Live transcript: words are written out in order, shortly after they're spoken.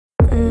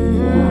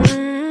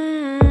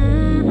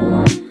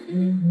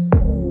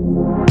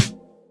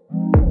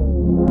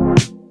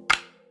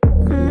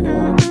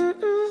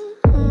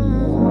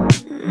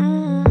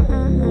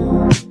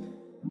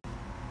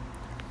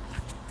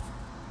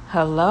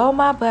Hello,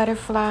 my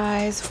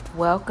butterflies.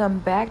 Welcome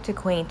back to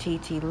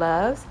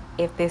QueenTitiLoves.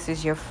 If this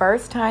is your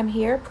first time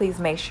here, please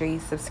make sure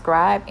you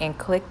subscribe and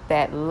click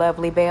that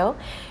lovely bell.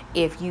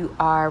 If you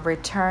are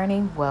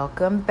returning,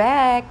 welcome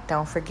back.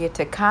 Don't forget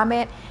to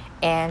comment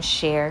and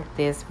share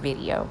this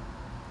video.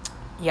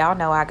 Y'all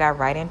know I got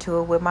right into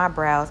it with my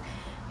brows.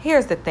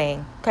 Here's the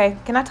thing, okay?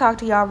 Can I talk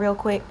to y'all real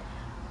quick?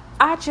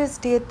 I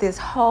just did this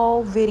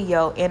whole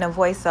video in a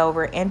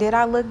voiceover, and did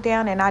I look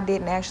down and I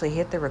didn't actually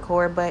hit the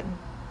record button?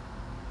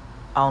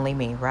 Only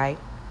me, right?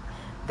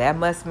 That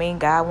must mean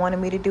God wanted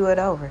me to do it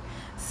over.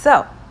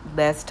 So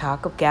let's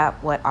talk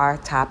about what our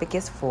topic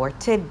is for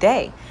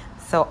today.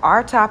 So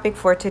our topic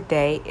for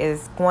today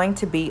is going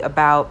to be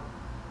about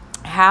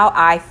how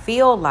I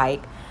feel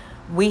like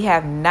we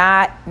have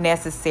not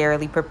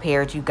necessarily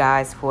prepared you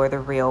guys for the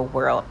real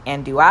world.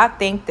 And do I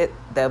think that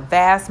the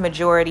vast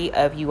majority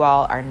of you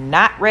all are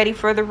not ready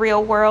for the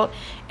real world?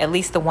 At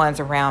least the ones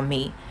around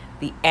me.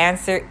 The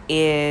answer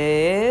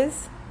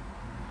is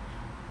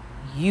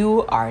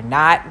you are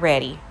not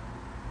ready.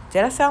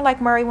 Did I sound like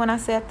Murray when I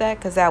said that?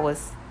 Because that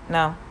was,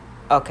 no?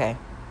 Okay,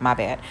 my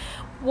bad.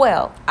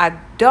 Well, I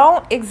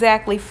don't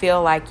exactly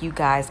feel like you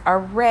guys are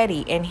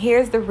ready. And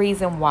here's the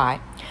reason why.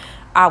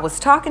 I was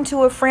talking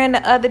to a friend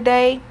the other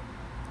day,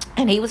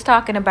 and he was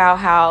talking about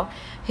how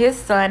his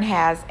son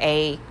has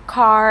a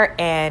car,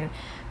 and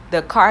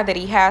the car that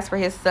he has for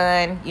his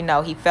son, you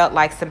know, he felt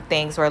like some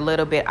things were a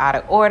little bit out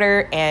of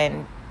order,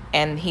 and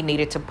he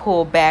needed to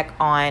pull back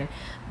on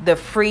the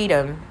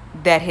freedom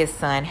that his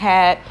son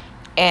had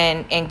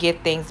and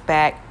get things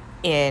back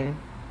in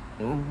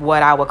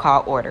what I would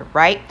call order,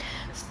 right?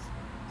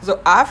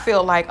 So I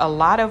feel like a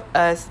lot of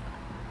us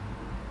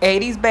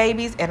 80s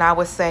babies, and I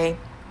would say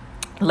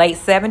late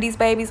 70s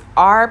babies,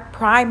 our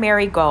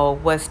primary goal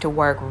was to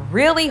work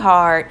really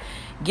hard,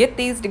 get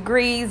these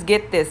degrees,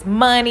 get this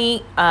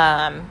money,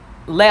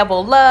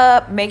 level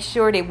up, make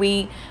sure that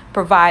we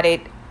provided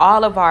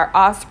all of our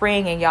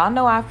offspring. And y'all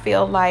know I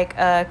feel like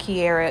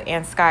Kiara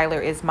and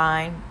Skylar is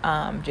mine.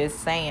 Just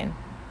saying,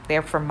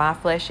 they're from my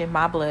flesh and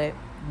my blood.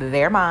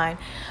 They're mine.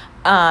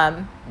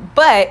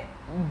 But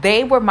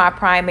they were my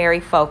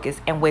primary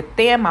focus. And with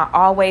them, I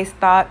always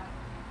thought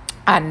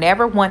I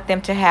never want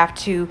them to have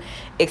to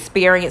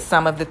experience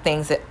some of the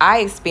things that I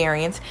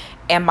experienced.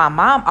 And my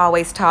mom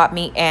always taught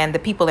me, and the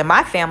people in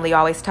my family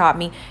always taught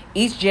me,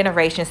 each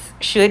generation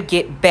should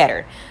get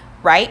better,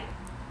 right?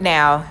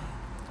 Now,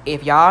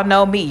 if y'all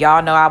know me,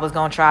 y'all know I was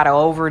going to try to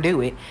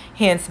overdo it.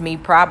 Hence me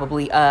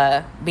probably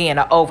being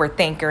an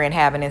overthinker and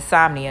having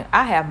insomnia.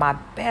 I have my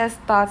best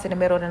thoughts in the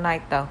middle of the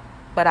night, though.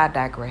 But I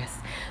digress.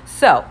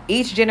 So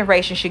each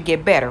generation should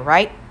get better,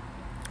 right?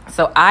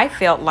 So I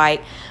felt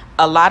like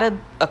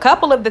a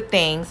couple of the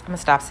things, I'm going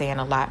to stop saying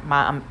a lot.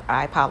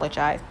 I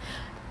apologize.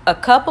 A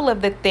couple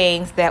of the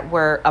things that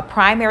were a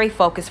primary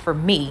focus for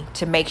me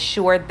to make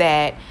sure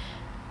that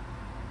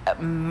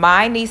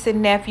my niece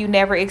and nephew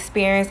never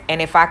experienced,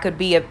 and if I could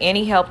be of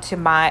any help to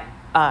my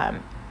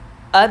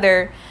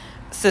other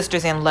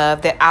sisters in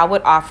love, that I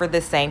would offer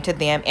the same to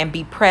them and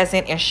be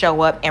present and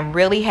show up and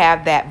really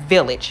have that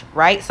village,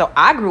 right? So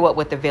I grew up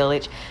with the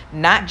village,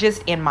 not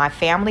just in my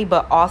family,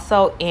 but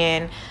also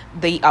in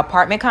the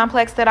apartment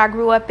complex that I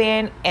grew up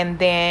in. And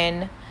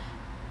then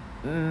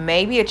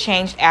maybe it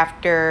changed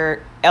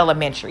after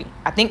elementary.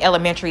 I think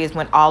elementary is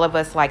when all of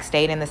us like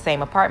stayed in the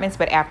same apartments,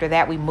 but after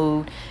that we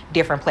moved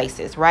different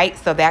places, right?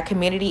 So that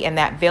community and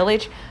that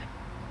village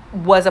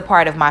was a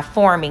part of my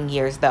forming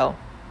years though.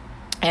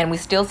 And we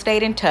still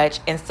stayed in touch.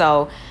 And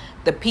so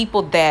the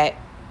people that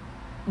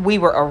we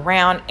were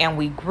around and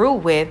we grew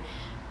with,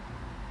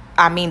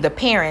 I mean, the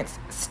parents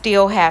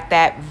still had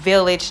that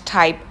village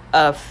type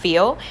of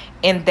feel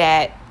in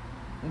that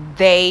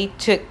they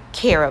took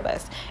care of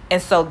us.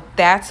 And so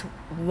that's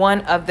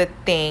one of the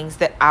things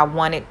that I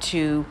wanted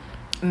to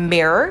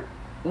mirror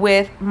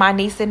with my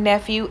niece and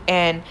nephew,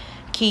 and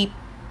keep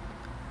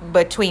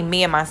between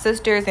me and my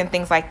sisters and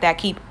things like that,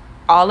 keep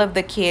all of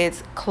the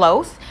kids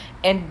close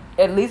and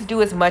at least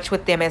do as much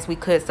with them as we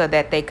could so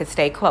that they could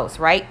stay close,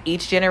 right?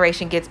 Each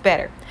generation gets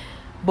better.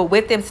 But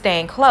with them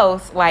staying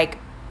close, like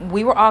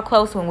we were all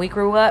close when we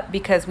grew up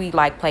because we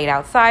like played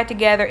outside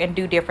together and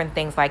do different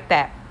things like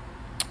that.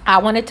 I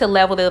wanted to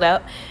level it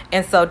up,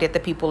 and so did the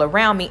people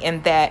around me,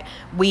 in that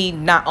we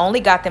not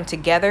only got them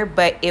together,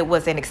 but it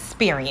was an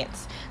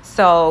experience.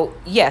 So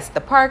yes,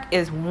 the park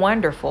is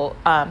wonderful.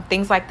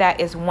 Things like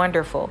that is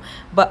wonderful.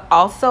 But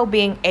also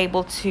being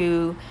able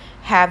to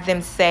have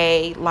them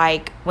say,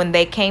 like when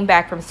they came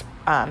back from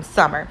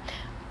summer,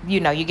 you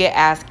know, you get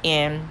asked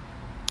in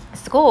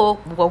school,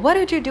 well, what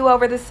did you do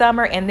over the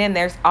summer? And then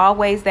there's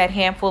always that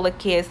handful of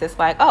kids that's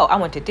like, oh, I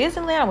went to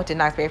Disneyland, I went to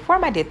Knott's Berry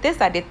Farm, I did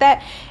this, I did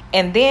that.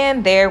 And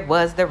then there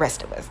was the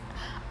rest of us.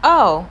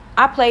 Oh,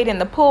 I played in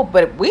the pool,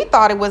 but we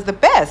thought it was the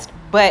best.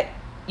 But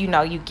you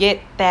know, you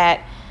get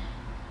that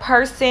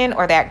person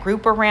or that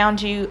group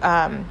around you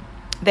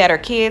that are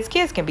kids.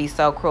 Kids can be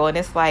so cruel, and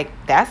it's like,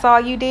 that's all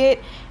you did?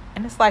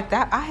 And it's like,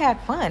 that I had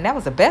fun, that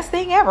was the best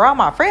thing ever, all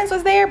my friends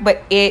was there.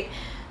 But it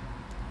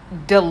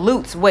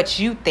dilutes what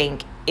you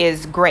think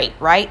is great,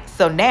 right?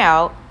 So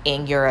now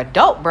In your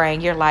adult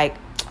brain, you're like,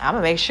 I'm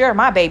gonna make sure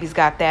my baby's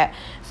got that.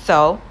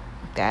 So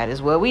that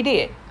is what we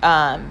did.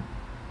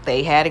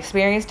 They had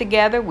experience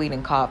together. We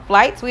didn't call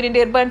flights. We didn't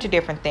did a bunch of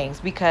different things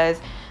because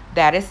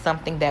that is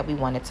something that we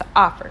wanted to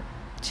offer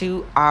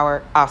to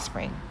our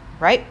offspring,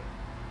 right?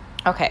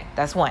 Okay,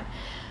 that's one.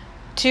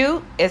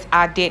 Two is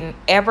I didn't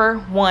ever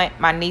want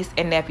my niece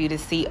and nephew to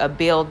see a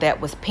bill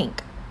that was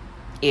pink.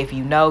 If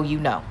you know, you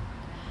know.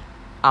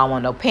 I don't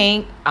want no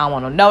pink. I don't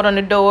want no note on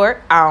the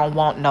door. I don't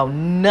want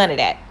none of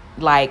that.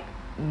 Like,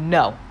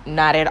 no,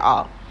 not at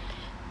all.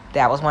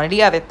 That was one of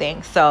the other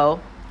things. So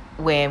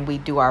when we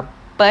do our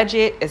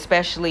budget,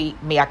 especially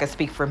me, I can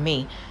speak for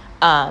me.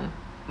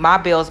 My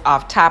bills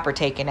off top are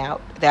taken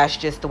out. That's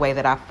just the way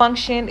that I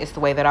function. It's the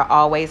way that I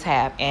always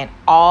have. And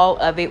all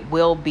of it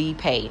will be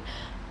paid.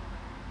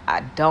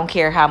 I don't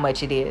care how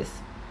much it is.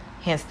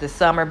 Hence the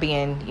summer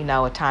being,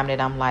 a time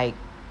that I'm like,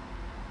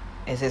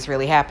 is this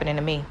really happening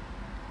to me?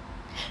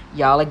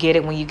 Y'all will get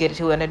it when you get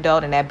to an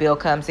adult and that bill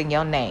comes in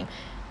your name.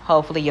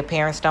 Hopefully your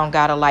parents don't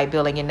got a light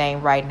bill in your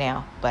name right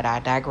now. But I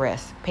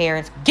digress.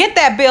 Parents, get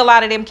that bill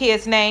out of them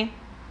kids' name.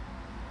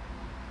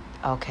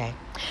 Okay.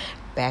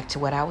 Back to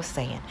what I was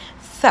saying.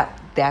 So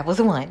that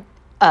was one.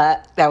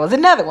 That was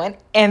another one.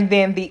 And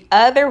then the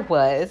other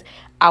was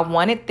I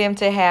wanted them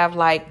to have,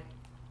 like,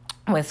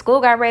 when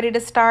school got ready to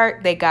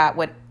start, they got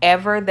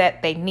whatever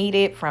that they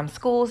needed, from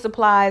school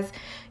supplies,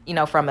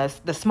 from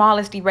the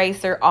smallest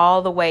eraser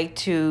all the way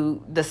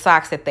to the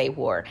socks that they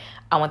wore.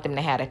 I want them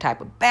to have the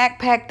type of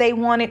backpack they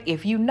wanted.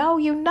 If you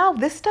know,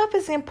 this stuff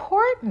is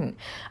important.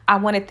 I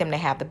wanted them to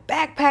have the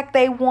backpack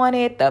they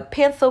wanted, the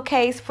pencil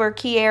case for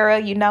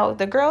Kiara,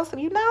 the girls,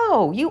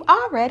 you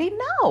already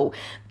know.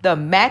 The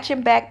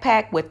matching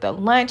backpack with the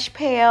lunch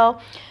pail,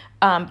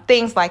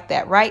 things like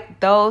that, right?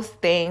 Those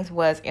things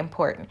was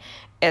important.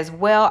 As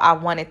well, I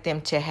wanted them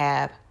to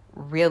have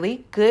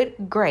really good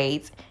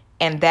grades,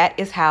 and that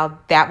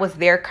was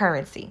their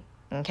currency.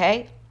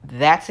 Okay,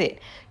 that's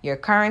it. Your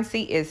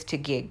currency is to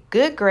get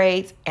good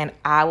grades, and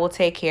I will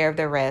take care of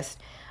the rest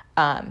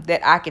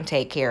that I can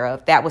take care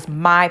of. That was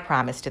my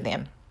promise to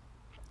them.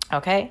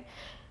 Okay,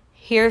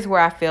 here's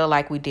where I feel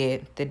like we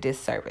did the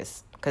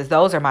disservice, because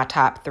those are my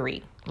top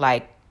three,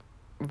 like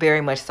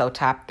very much so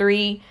top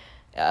three.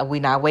 We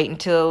not waiting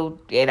till,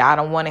 and I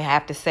don't want to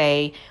have to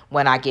say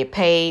when I get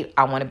paid.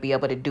 I want to be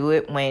able to do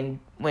it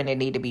when it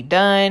need to be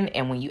done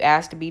and when you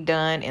ask to be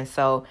done. And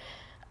so,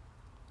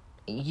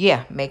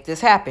 yeah, make this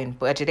happen.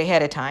 Budget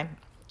ahead of time.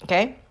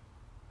 Okay.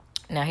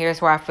 Now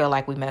here's where I feel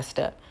like we messed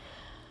up.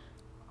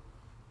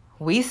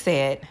 We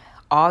said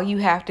all you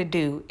have to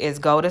do is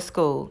go to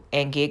school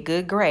and get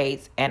good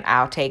grades, and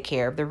I'll take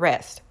care of the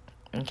rest.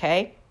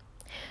 Okay.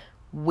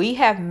 We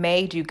have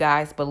made you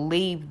guys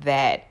believe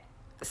that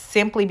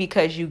simply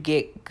because you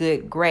get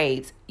good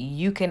grades,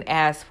 you can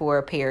ask for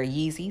a pair of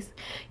Yeezys,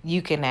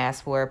 you can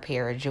ask for a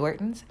pair of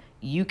Jordans,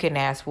 you can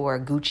ask for a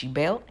Gucci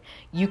belt,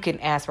 you can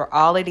ask for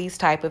all of these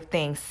type of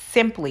things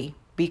simply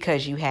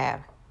because you have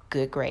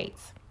good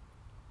grades.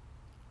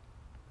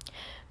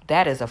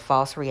 That is a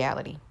false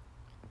reality.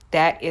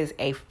 That is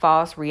a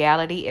false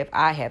reality if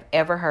I have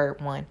ever heard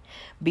one,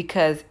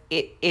 because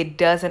it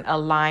doesn't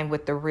align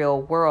with the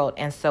real world.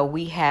 And so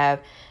we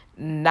have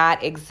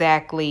not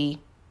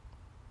exactly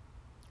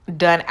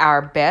done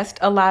our best,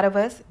 a lot of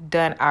us,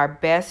 done our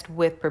best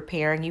with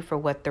preparing you for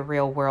what the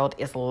real world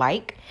is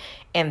like.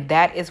 And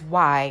that is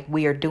why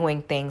we are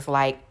doing things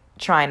like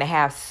trying to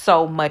have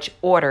so much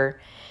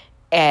order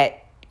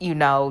at,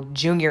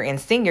 junior and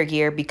senior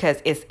year, because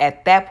it's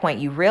at that point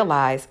you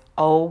realize,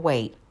 oh,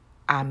 wait,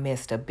 I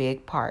missed a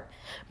big part.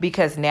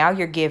 Because now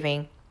you're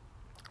giving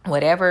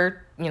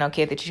whatever,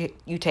 kid that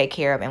you take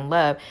care of and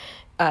love,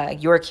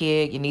 your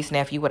kid, your niece,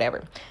 nephew,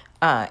 whatever,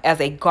 as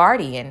a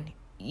guardian,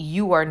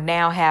 you are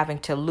now having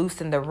to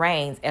loosen the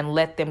reins and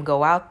let them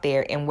go out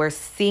there. And we're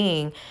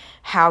seeing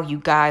how you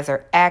guys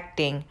are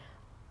acting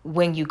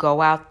when you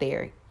go out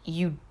there.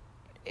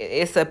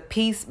 It's a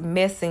piece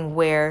missing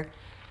where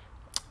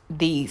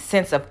the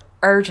sense of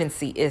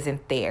urgency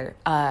isn't there.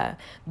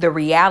 The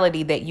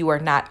reality that you are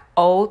not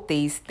owed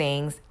these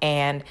things,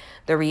 and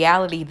the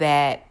reality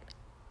that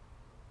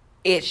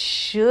it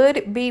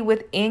should be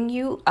within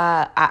you.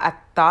 I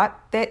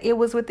thought that it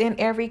was within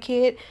every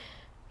kid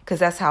because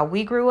that's how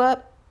we grew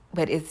up.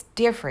 But it's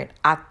different.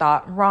 I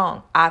thought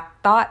wrong. I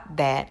thought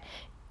that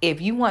if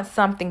you want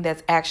something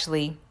that's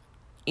actually,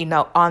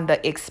 on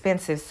the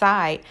expensive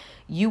side,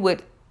 you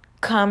would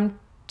come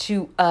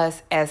to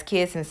us as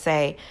kids and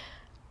say,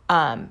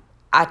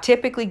 I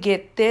typically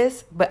get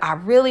this, but I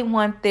really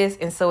want this.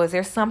 And so is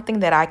there something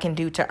that I can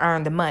do to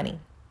earn the money?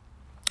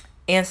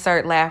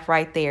 Insert laugh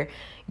right there.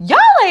 Y'all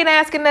ain't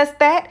asking us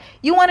that.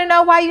 You want to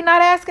know why you're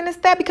not asking us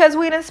that? Because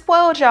we done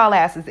spoiled y'all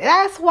asses.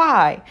 That's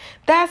why.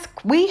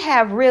 We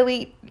have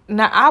really.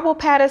 Now, I will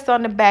pat us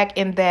on the back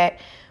in that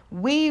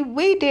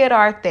we did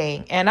our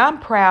thing, and I'm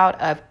proud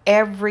of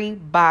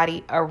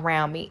everybody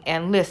around me.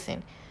 And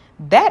listen,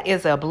 that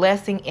is a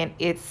blessing in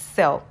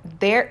itself.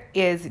 There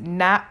is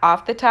not,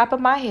 off the top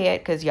of my head,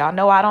 because y'all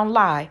know I don't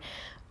lie,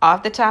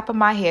 off the top of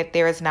my head,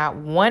 there is not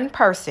one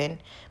person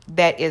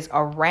that is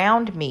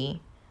around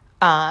me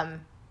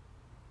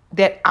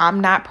that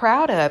I'm not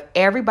proud of.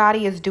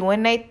 Everybody is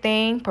doing their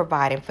thing,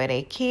 providing for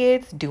their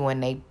kids,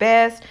 doing their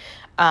best,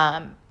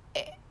 and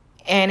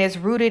it's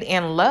rooted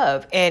in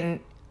love. And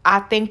I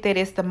think that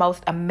it's the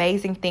most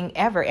amazing thing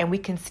ever, and we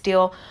can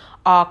still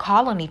all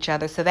call on each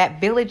other. So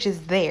that village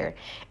is there,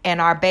 and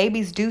our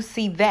babies do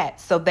see that.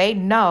 So they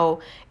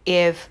know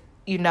if,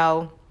 you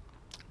know,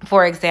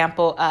 for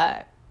example,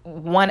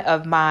 one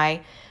of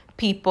my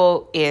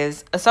people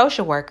is a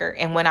social worker.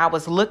 And when I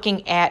was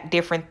looking at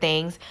different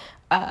things,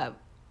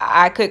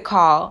 I could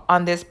call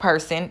on this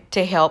person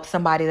to help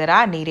somebody that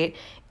I needed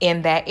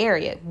in that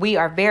area. We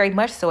are very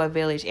much so a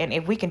village. And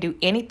if we can do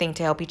anything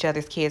to help each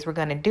other's kids, we're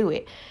going to do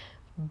it.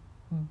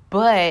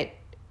 But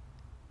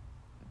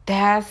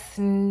that's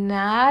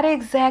not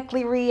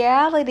exactly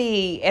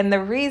reality. And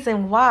the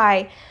reason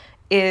why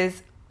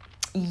is,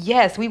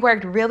 yes, we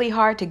worked really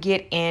hard to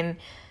get in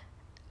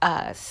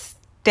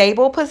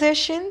stable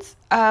positions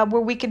where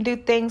we can do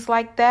things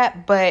like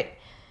that. But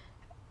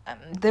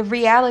the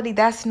reality,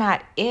 that's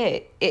not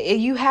it.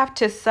 You have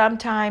to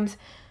sometimes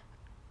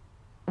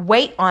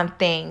wait on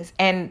things.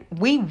 And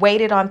we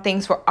waited on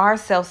things for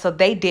ourselves so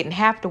they didn't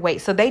have to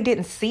wait. So they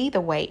didn't see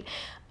the wait.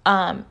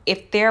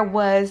 If there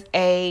was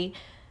a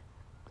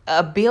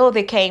bill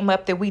that came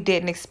up that we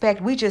didn't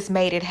expect, we just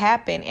made it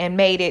happen and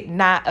made it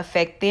not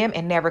affect them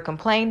and never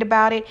complained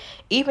about it,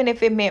 even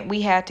if it meant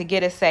we had to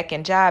get a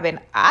second job. And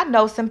I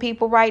know some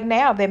people right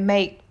now that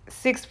make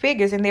 6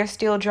 figures and they're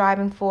still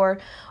driving for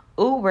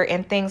Uber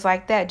and things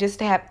like that, just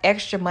to have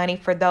extra money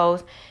for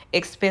those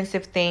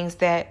expensive things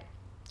that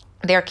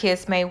their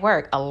kids may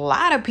work. A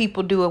lot of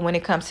people do it when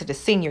it comes to the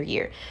senior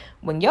year.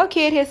 When your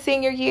kid hits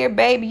senior year,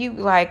 baby, you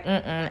like,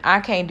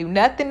 I can't do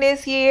nothing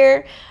this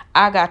year.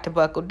 I got to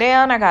buckle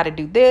down. I got to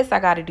do this. I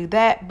got to do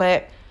that.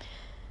 But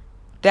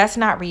that's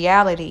not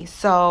reality.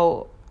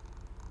 So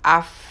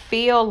I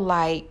feel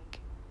like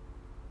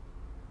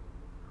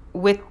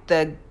with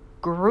the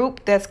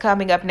group that's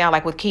coming up now,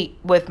 like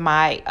with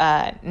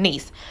my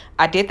niece,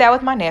 I did that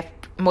with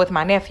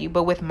my nephew,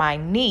 but with my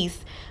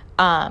niece,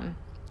 I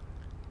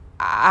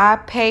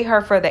pay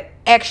her for the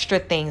extra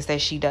things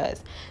that she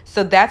does.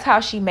 So that's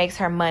how she makes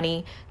her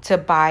money to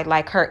buy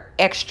like her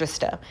extra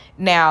stuff.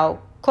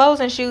 Now,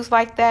 clothes and shoes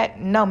like that,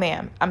 no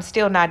ma'am, I'm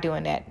still not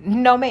doing that.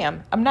 No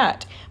ma'am, I'm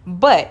not.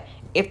 But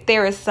if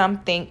there is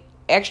something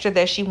extra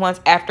that she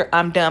wants after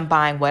I'm done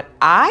buying what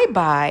I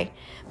buy,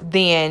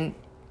 then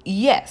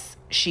yes,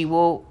 she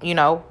will,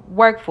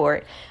 work for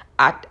it.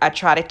 I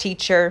try to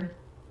teach her,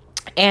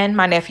 and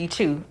my nephew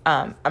too.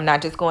 I'm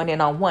not just going in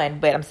on one,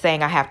 but I'm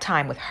saying I have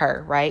time with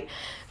her, right?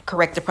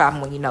 Correct the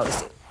problem when you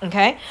notice it,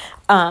 okay?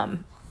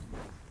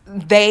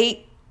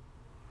 They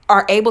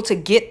are able to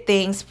get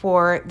things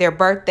for their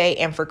birthday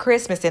and for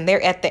Christmas, and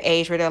they're at the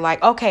age where they're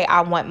like, okay,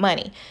 I want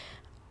money.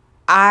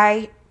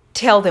 I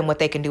tell them what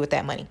they can do with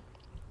that money.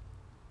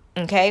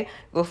 Okay,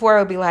 before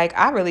it would be like,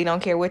 I really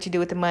don't care what you do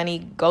with the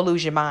money. Go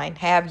lose your mind.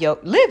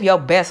 Live your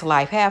best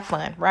life. Have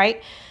fun,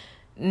 right?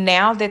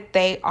 Now that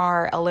they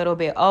are a little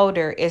bit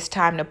older, it's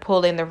time to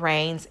pull in the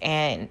reins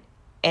and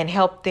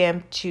help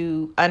them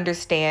to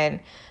understand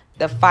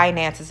the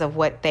finances of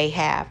what they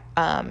have,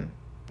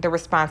 the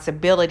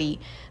responsibility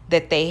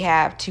that they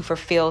have to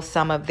fulfill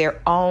some of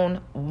their own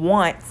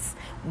wants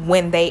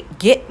when they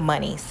get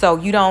money. So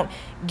you don't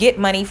get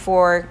money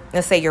for,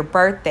 let's say, your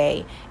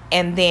birthday,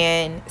 and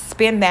then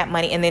spend that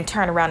money and then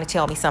turn around and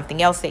tell me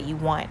something else that you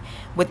want.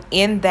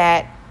 Within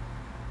that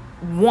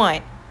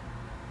want,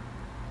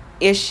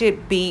 it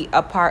should be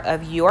a part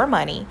of your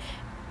money,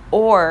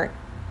 or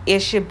it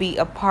should be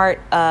a part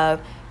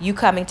of you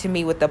coming to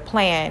me with a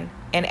plan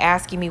and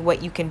asking me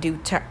what you can do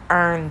to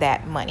earn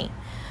that money.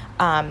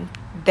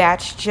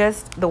 That's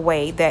just the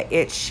way that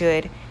it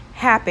should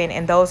happen.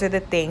 And those are the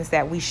things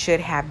that we should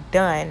have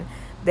done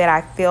that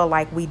I feel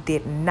like we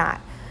did not.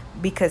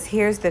 Because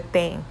here's the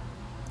thing.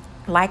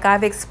 Like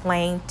I've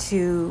explained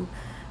to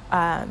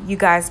you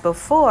guys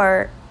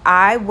before,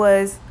 I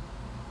was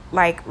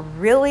like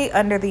really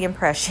under the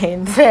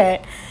impression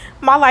that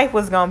my life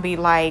was going to be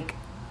like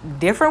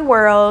different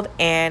world,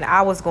 and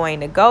I was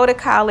going to go to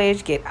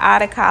college, get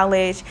out of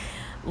college,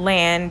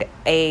 land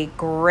a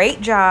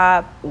great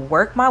job,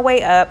 work my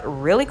way up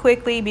really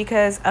quickly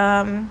because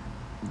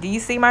do you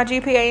see my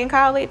GPA in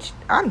college?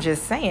 I'm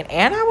just saying.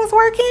 And I was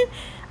working.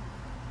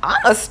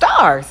 I'm a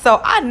star.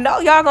 So I know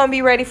y'all gonna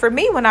be ready for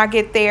me when I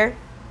get there.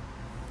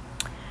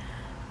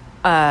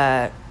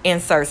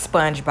 Insert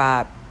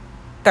SpongeBob.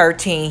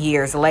 13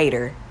 years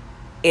later,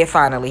 it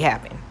finally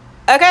happened.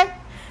 Okay?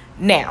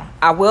 Now,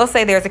 I will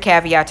say there's a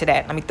caveat to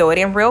that. Let me throw it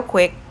in real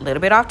quick, a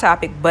little bit off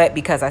topic, but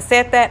because I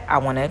said that, I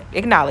want to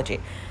acknowledge it.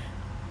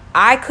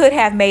 I could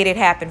have made it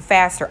happen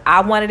faster.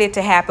 I wanted it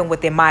to happen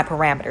within my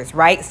parameters,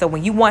 right? So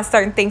when you want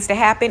certain things to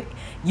happen,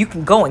 you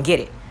can go and get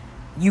it.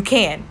 You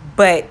can,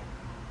 but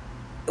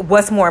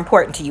what's more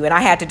important to you? And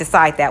I had to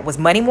decide that. Was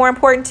money more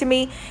important to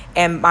me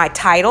and my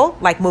title,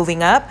 like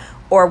moving up,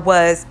 or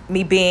was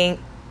me being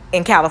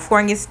in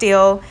California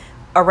still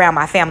around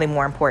my family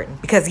more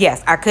important? Because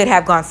yes, I could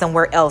have gone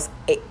somewhere else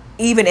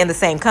even in the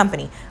same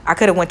company. I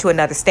could have went to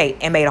another state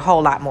and made a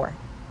whole lot more.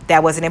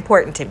 That wasn't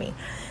important to me.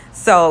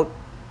 So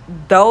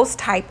those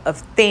type of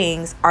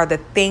things are the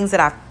things that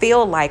I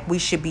feel like we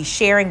should be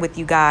sharing with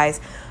you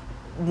guys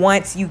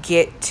once you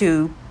get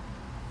to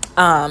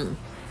an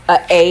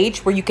age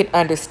where you can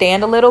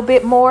understand a little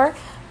bit more,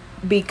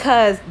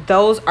 because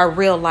those are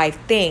real life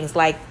things.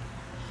 Like,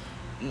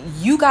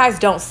 you guys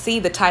don't see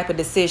the type of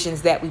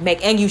decisions that we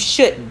make, and you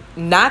shouldn't,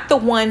 not the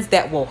ones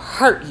that will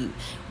hurt you,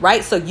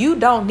 right? So you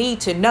don't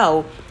need to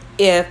know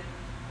if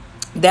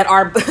that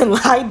our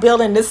light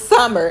bill in the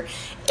summer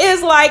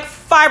is like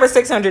 $500 or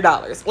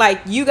 $600.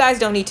 Like, you guys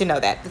don't need to know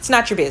that. It's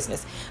not your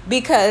business,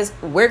 because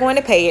we're going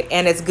to pay it,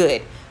 and it's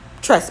good.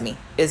 Trust me,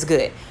 it's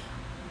good.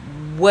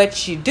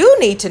 What you do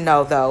need to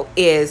know, though,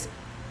 is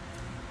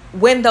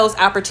when those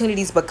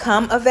opportunities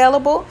become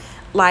available,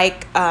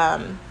 like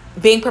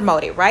being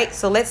promoted, right?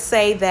 So let's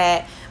say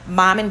that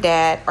mom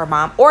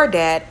or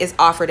dad is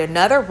offered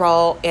another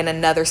role in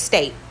another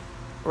state,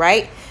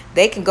 right?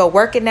 They can go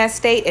work in that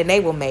state and they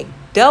will make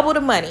double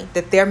the money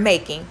that they're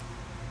making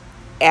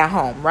at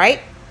home, right?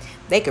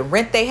 They can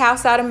rent their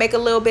house out and make a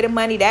little bit of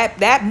money.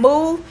 That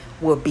move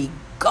will be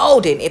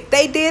golden. If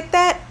they did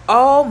that,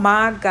 oh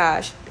my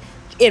gosh.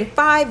 In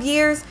 5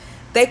 years,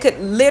 they could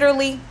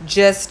literally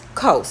just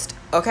coast,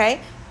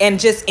 okay? And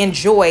just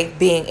enjoy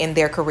being in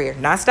their career.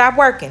 Not stop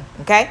working,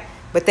 okay?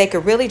 But they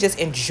could really just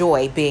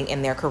enjoy being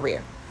in their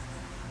career.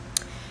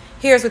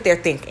 Here's what they're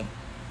thinking.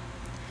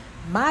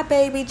 My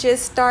baby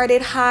just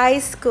started high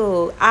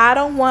school. I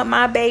don't want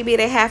my baby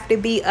to have to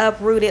be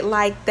uprooted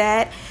like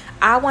that.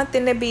 I want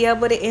them to be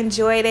able to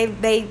enjoy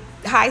their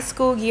high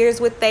school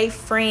years with their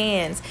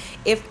friends.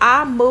 If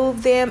I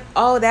move them,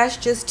 oh, that's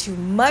just too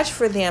much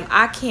for them.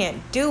 I can't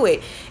do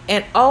it.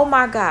 And oh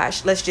my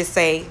gosh, let's just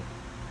say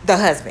the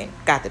husband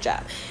got the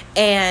job,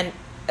 and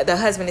the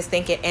husband is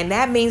thinking, and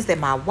that means that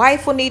my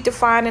wife will need to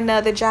find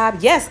another job.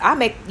 Yes, I'll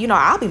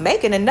be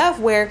making enough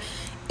where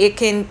it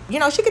can,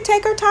 she could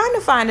take her time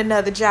to find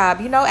another job,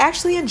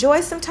 actually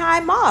enjoy some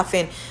time off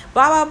and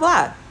blah, blah,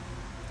 blah.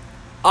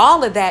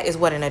 All of that is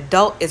what an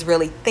adult is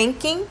really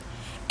thinking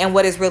and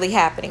what is really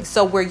happening.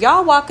 So where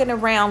y'all walking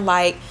around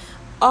like,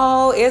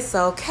 oh, it's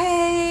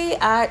okay,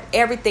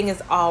 everything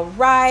is all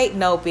right,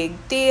 no big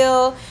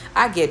deal.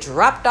 I get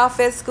dropped off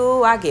at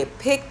school, I get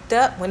picked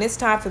up. When it's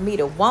time for me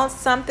to want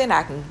something,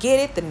 I can get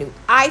it. The new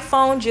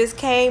iPhone just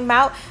came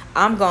out,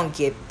 I'm gonna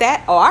get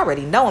that. Oh, I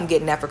already know I'm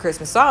getting that for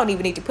Christmas, so I don't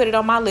even need to put it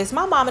on my list.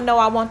 My mama know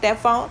I want that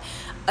phone.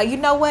 You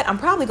know what? I'm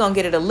probably gonna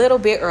get it a little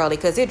bit early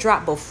because it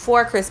dropped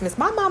before Christmas.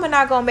 My mama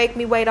not gonna make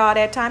me wait all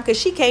that time because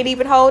she can't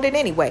even hold it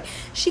anyway.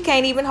 She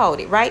can't even hold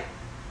it, right?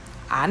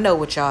 I know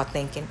what y'all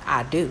thinking.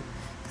 I do.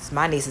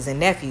 My nieces and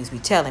nephews be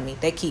telling me,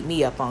 they keep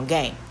me up on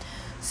game.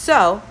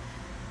 So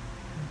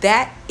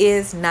that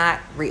is not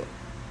real.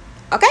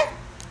 Okay?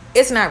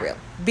 It's not real,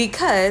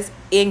 because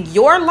in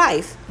your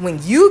life,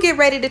 when you get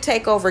ready to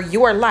take over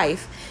your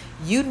life,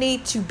 you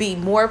need to be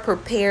more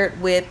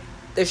prepared with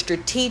the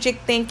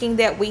strategic thinking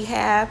that we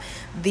have,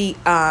 the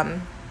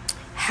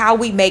how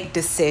we make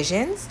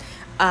decisions.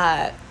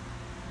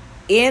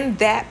 In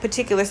that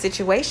particular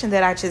situation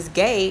that I just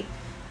gave,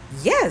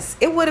 yes,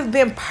 it would have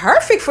been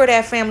perfect for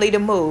that family to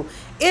move.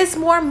 It's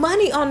more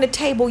money on the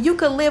table. You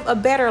could live a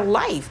better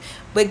life.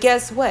 But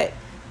guess what?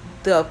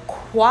 The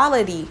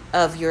quality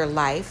of your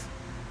life,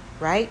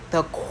 right?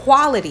 The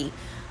quality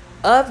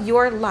of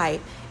your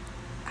life,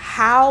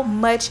 how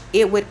much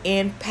it would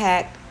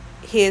impact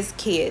his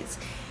kids.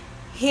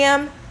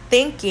 Him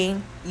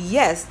thinking,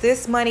 yes,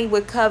 this money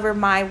would cover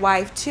my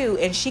wife too,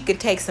 and she could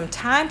take some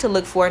time to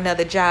look for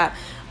another job.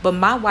 But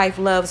my wife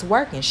loves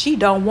working. She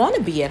don't want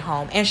to be at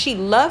home, and she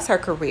loves her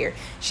career.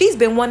 She's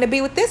been wanting to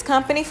be with this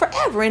company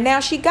forever, and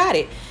now she got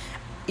it.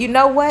 You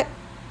know what?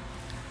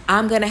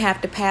 I'm going to have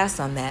to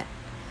pass on that,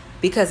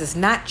 because it's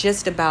not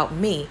just about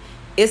me.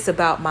 It's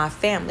about my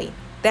family.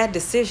 That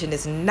decision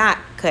is not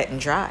cut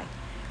and dry.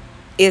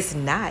 It's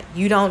not.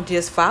 You don't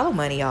just follow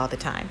money all the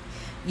time.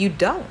 You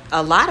don't.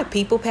 A lot of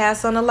people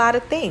pass on a lot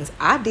of things.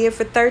 I did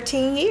for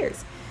 13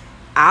 years.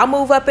 I'll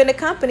move up in the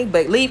company,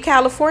 but leave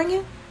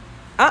California?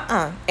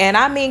 And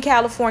I mean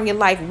California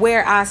like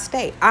where I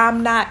stay.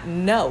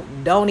 No,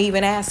 don't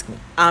even ask me.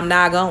 I'm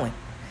not going,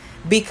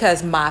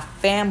 because my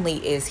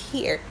family is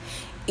here.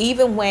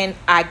 Even when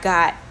I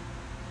got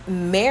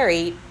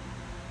married,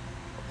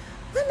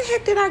 when the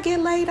heck did I get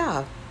laid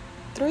off?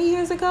 3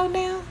 years ago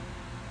now?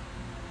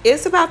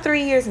 It's about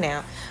 3 years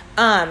now.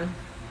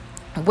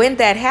 When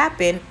that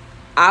happened,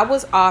 I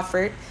was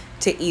offered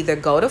to either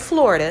go to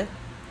Florida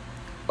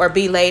or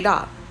be laid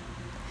off.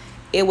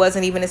 It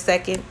wasn't even a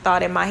second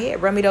thought in my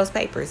head. Run me those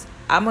papers.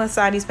 I'm going to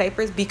sign these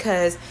papers,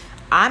 because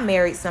I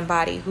married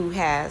somebody who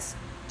has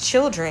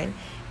children,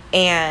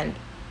 and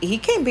he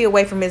can't be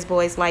away from his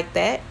boys like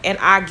that. And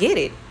I get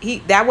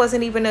it. That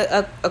wasn't even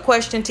a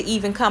question to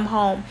even come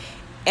home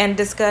and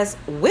discuss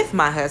with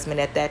my husband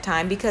at that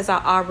time, because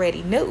I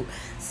already knew.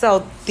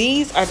 So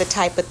these are the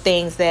type of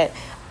things that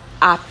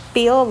I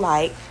feel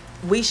like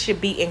we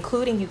should be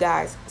including you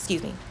guys.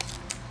 Excuse me.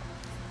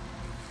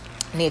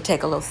 I need to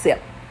take a little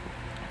sip.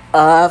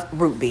 of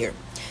root beer.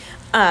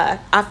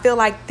 I feel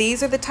like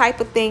these are the type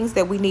of things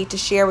that we need to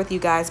share with you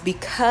guys,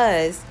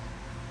 because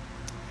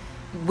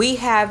we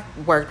have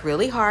worked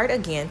really hard,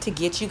 again, to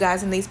get you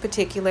guys in these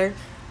particular,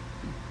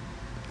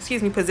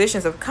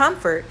 positions of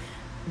comfort.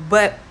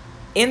 But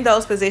in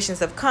those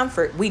positions of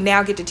comfort, we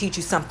now get to teach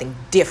you something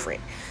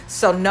different.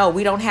 So no,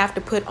 we don't have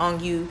to put on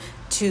you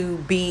to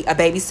be a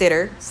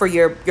babysitter for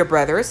your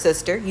brother or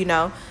sister. You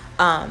know,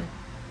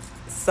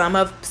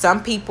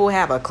 some people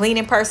have a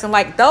cleaning person,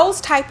 like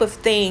those type of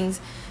things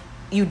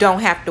you don't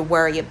have to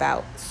worry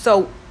about.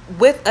 So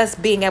with us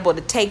being able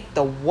to take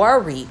the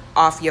worry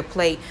off your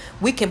plate,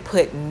 we can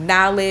put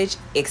knowledge,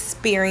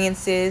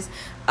 experiences,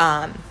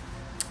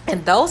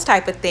 and those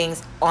type of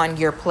things on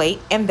your plate.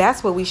 And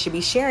that's what we should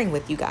be sharing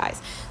with you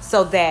guys,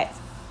 so that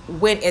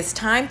when it's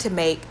time to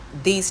make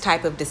these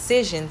type of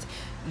decisions,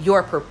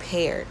 you're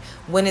prepared.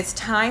 When it's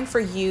time for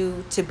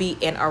you to be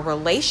in a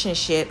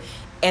relationship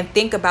and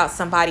think about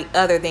somebody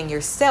other than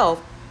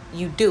yourself,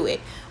 you do it.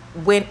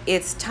 When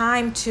it's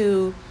time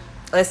to,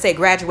 let's say,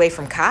 graduate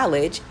from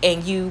college,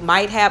 and you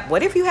might have,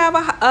 what if you have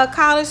a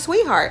college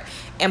sweetheart,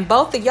 and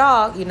both of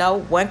y'all, you know,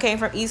 one came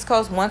from East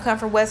Coast, one come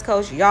from West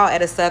Coast, y'all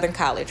at a Southern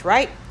college,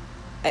 right?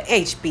 A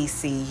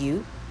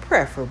HBCU,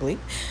 preferably.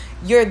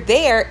 You're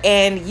there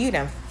and you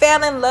done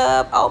fell in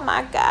love. Oh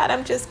my God,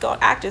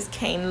 I just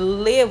can't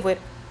live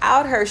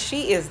without her.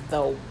 She is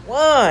the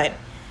one.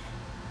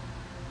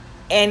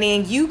 And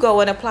then you go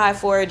and apply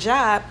for a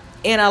job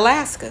in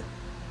Alaska,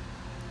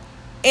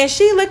 and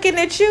she looking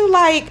at you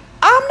like,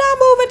 I'm not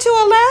moving to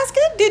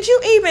Alaska. Did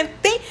you even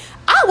think?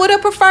 I would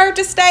have preferred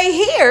to stay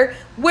here,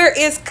 where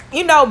it's,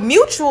 you know,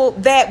 mutual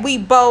that we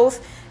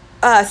both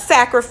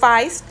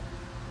sacrificed,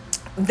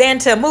 than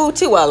to move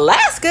to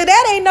Alaska.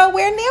 That ain't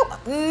nowhere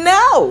near.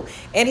 No.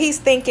 And he's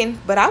thinking,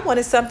 but I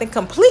wanted something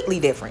completely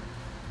different.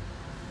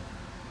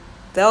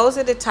 Those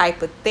are the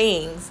type of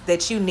things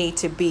that you need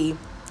to be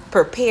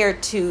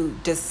prepared to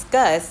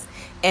discuss,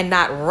 and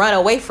not run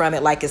away from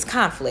it like it's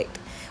conflict,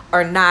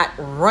 or not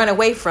run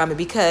away from it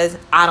because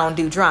I don't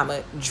do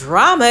drama.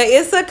 Drama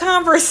is a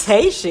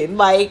conversation.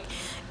 Like,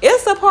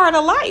 it's a part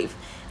of life.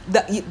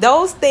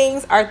 Those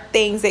things are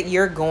things that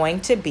you're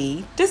going to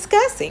be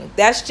discussing.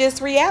 That's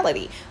just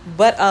reality.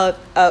 But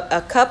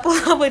a couple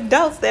of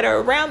adults that are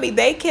around me,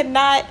 they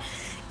cannot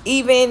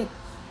even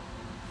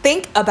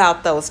think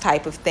about those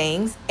type of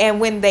things. And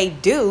when they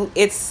do,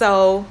 it's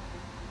so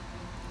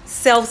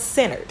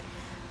self-centered,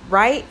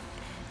 right?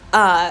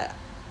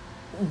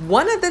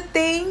 One of the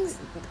things,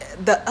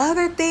 the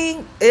other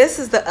thing, this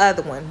is the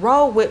other one.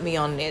 Roll with me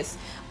on this.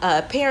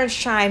 Parents,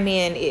 chime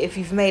in if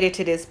you've made it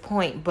to this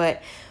point.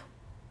 But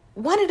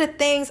one of the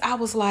things I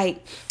was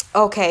like,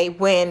 okay,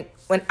 when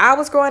I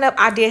was growing up,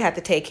 I did have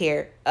to take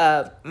care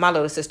of my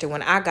little sister.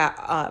 When I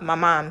got, my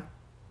mom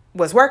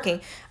was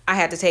working, I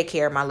had to take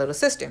care of my little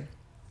sister,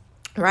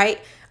 right?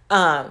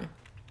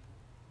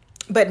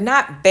 But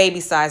not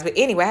baby size. But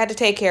anyway, I had to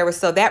take care of her.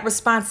 So that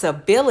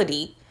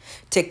responsibility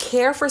to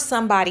care for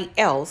somebody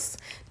else,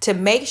 to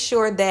make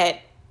sure that,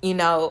 you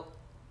know,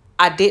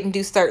 I didn't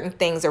do certain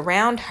things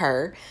around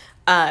her,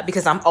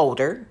 because I'm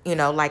older, you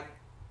know, like,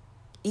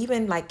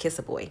 even like kiss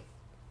a boy.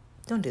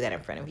 Don't do that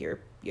in front of your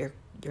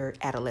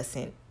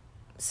adolescent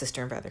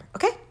sister and brother.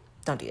 Okay?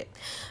 Don't do it.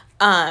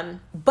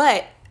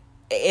 But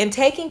in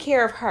taking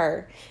care of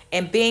her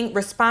and being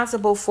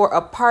responsible for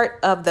a part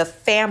of the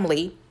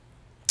family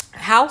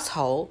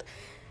household,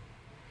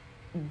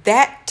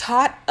 that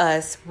taught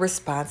us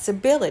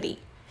responsibility.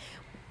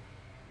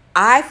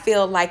 I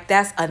feel like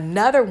that's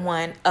another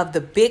one of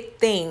the big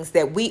things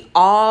that we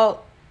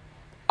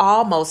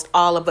almost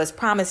all of us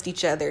promised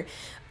each other,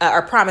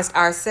 or promised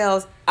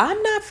ourselves.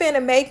 I'm not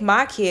finna make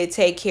my kid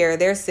take care of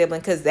their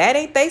sibling, because that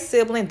ain't their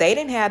sibling. They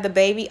didn't have the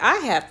baby. I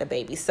have the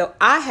baby. So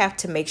I have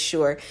to make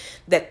sure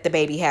that the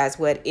baby has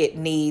what it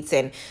needs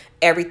and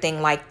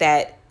everything like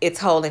that its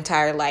whole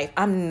entire life.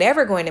 I'm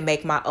never going to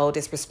make my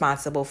oldest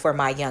responsible for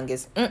my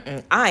youngest.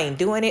 I ain't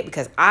doing it,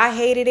 because I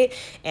hated it.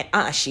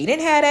 And she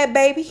didn't have that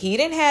baby. He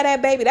didn't have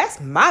that baby.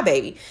 That's my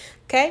baby.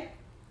 Okay?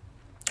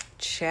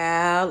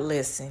 Child,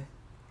 listen.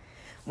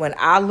 When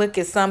I look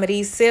at some of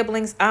these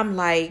siblings, I'm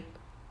like,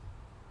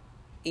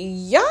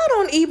 y'all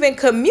don't even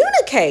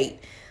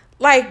communicate.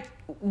 Like,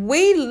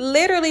 we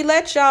literally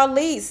let y'all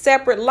lead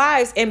separate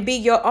lives and be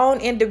your own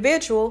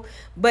individual,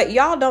 but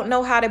y'all don't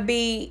know how to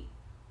be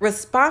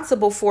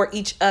responsible for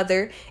each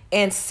other.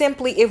 And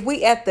simply, if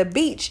we at the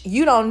beach,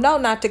 you don't know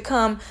not to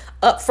come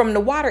up from the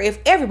water if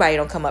everybody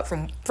don't come up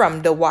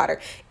from the water.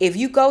 If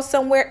you go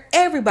somewhere,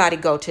 everybody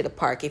go to the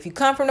park. If you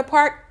come from the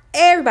park,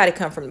 everybody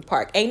come from the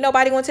park. Ain't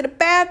nobody going to the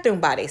bathroom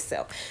by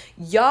themselves.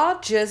 Y'all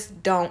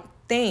just don't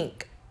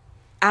think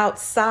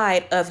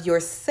outside of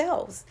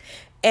yourselves.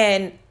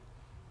 And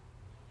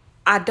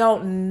I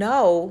don't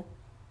know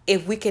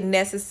if we can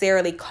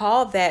necessarily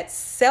call that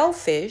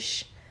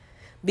selfish,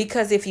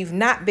 because if you've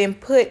not been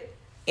put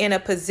in a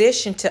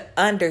position to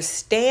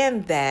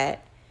understand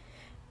that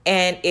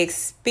and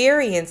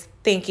experience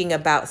thinking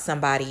about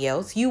somebody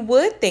else, you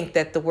would think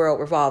that the world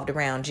revolved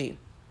around you.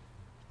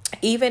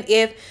 Even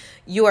if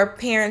your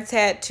parents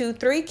had 2,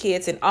 3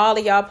 kids and all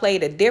of y'all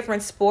played a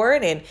different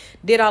sport and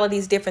did all of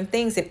these different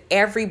things, and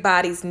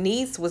everybody's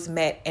needs was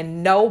met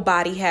and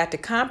nobody had to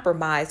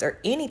compromise or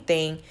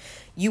anything,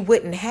 you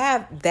wouldn't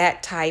have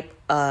that type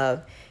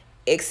of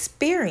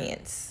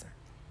experience.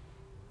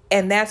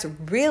 And that's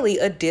really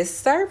a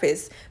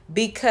disservice,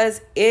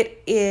 because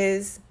it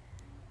is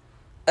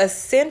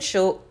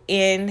essential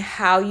in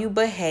how you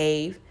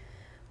behave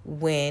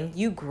when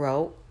you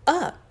grow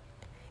up.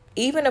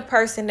 Even a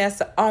person that's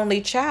the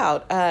only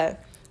child.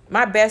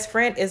 My best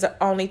friend is an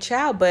only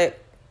child, but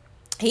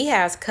he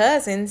has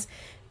cousins,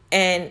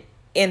 and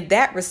in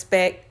that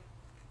respect,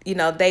 you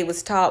know, they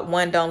was taught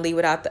one don't leave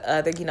without the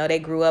other. You know, they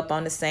grew up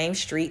on the same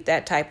street,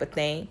 that type of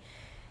thing.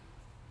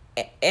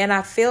 And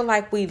I feel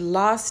like we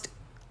lost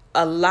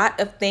a lot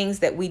of things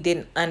that we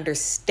didn't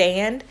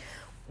understand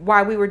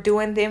why we were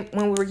doing them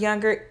when we were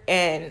younger.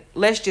 And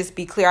let's just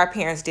be clear, our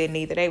parents didn't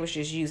either. They was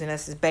just using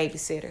us as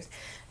babysitters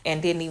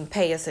and didn't even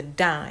pay us a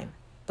dime.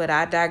 But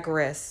I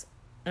digress.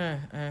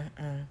 Wonder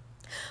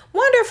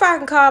if I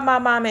can call my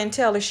mama and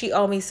tell her she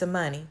owe me some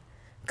money.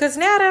 Because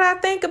now that I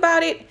think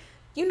about it,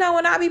 you know,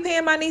 when I be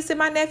paying my niece and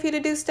my nephew to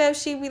do stuff,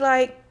 she be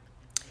like,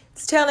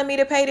 it's telling me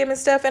to pay them and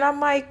stuff. And I'm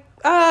like,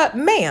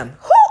 ma'am,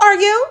 who are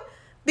you?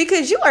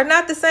 Because you are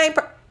not the same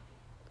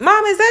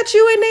Mom, is that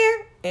you in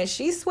there? And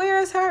she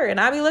swears her.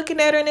 And I be looking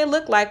at her and it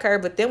look like her.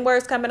 But them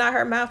words coming out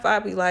her mouth, I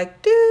be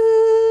like,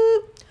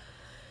 dude.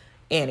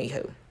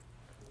 Anywho.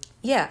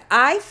 Yeah,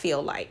 I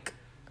feel like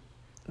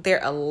there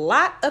are a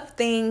lot of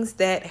things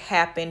that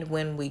happened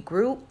when we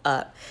grew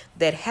up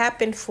that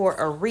happened for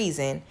a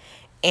reason.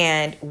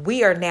 And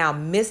we are now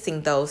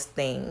missing those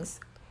things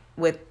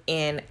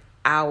within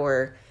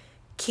our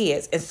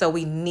kids. And so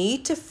we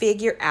need to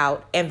figure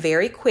out, and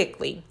very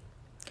quickly,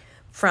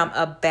 from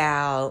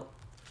about,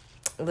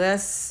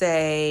 let's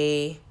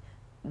say,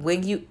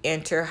 when you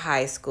enter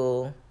high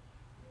school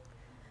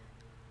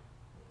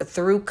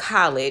through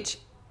college,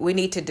 we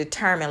need to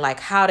determine like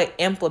how to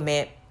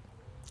implement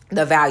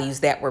the values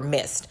that were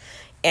missed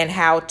and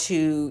how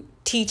to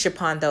teach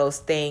upon those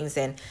things.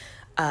 And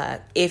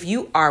if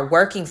you are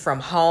working from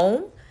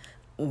home,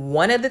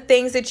 one of the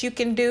things that you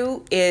can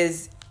do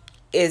is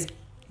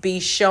be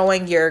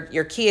showing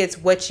your kids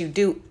what you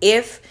do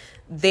if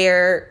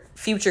their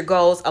future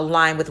goals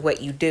align with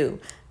what you do.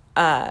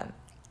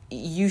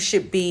 You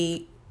should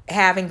be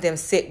having them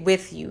sit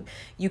with you.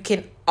 You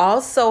can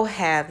also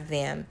have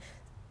them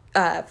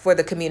for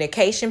the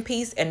communication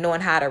piece and knowing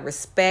how to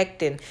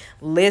respect and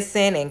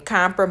listen and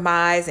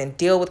compromise and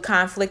deal with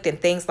conflict and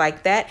things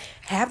like that.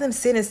 Have them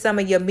sit in some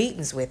of your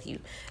meetings with you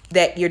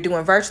that you're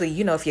doing virtually.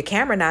 You know, if your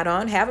camera not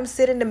on, have them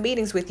sit in the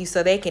meetings with you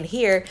so they can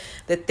hear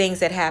the things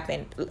that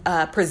happen.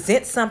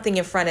 Present something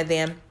in front of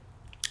them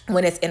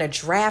when it's in a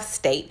draft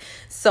state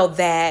so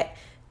that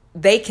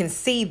they can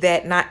see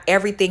that not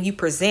everything you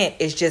present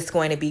is just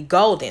going to be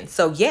golden.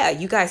 So yeah,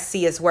 you guys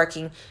see us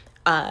working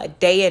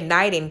day and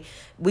night and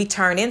we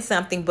turn in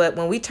something, but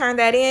when we turn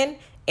that in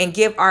and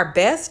give our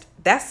best,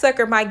 that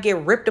sucker might get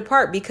ripped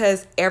apart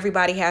because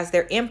everybody has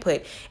their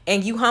input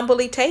and you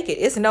humbly take it.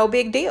 It's no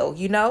big deal,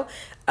 you know,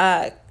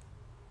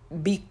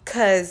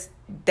 because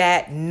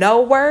that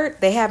no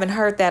word, they haven't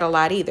heard that a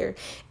lot either.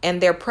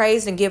 And they're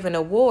praised and given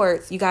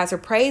awards. You guys are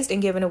praised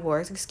and given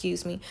awards,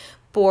 excuse me,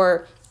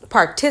 for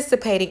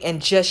participating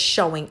and just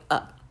showing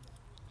up.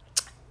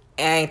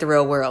 It ain't the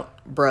real world,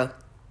 bruh.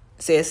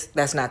 Sis,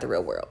 that's not the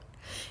real world.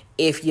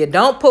 If you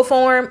don't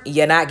perform,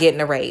 you're not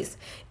getting a raise.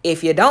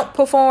 If you don't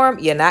perform,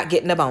 you're not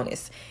getting a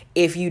bonus.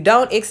 If you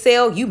don't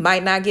excel, you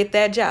might not get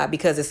that job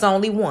because it's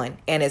only one.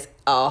 And it's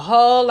a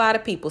whole lot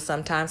of people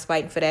sometimes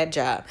fighting for that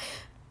job.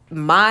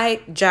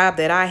 My job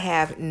that I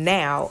have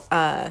now,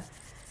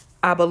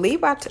 I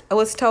believe I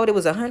was told it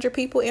was 100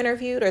 people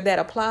interviewed or that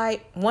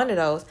applied, one of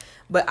those,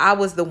 but I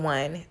was the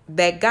one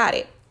that got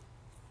it.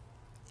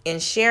 In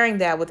sharing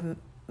that with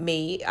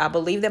me, I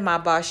believe that my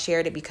boss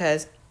shared it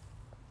because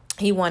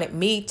he wanted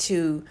me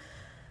to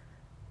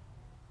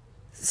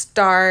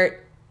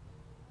start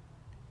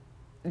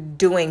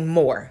doing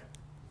more.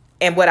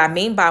 And what I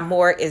mean by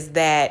more is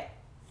that,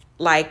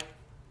 like,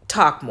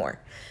 talk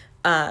more.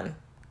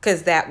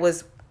 Because that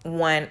was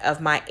one of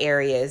my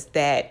areas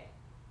that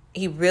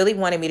he really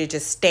wanted me to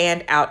just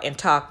stand out and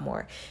talk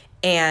more.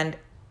 And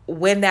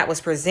when that was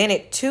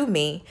presented to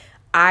me,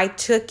 I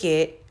took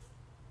it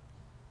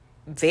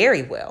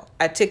very well.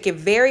 I took it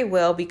very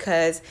well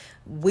because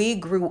we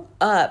grew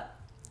up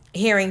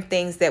hearing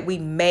things that we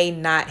may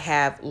not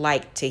have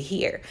liked to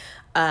hear.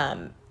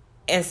 And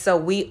so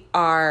we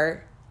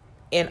are,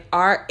 in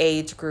our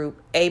age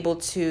group, able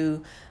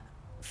to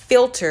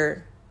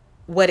filter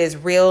what is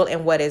real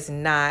and what is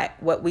not,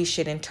 what we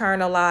should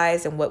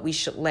internalize and what we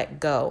should let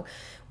go.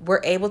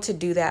 We're able to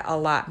do that a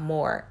lot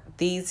more.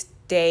 These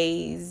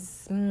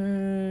days,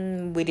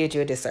 we did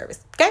you a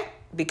disservice, okay?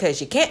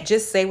 Because you can't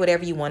just say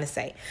whatever you want to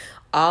say.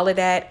 All of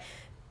that,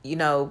 you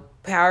know,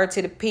 power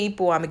to the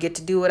people. I'm going to get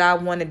to do what I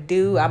want to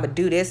do. I'm going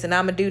to do this and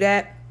I'm going to do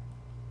that.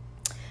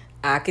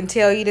 I can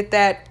tell you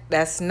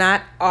that's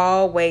not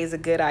always a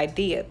good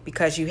idea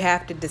because you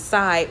have to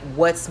decide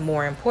what's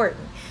more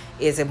important.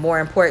 Is it more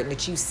important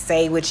that you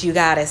say what you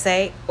gotta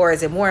say, or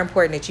is it more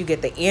important that you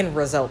get the end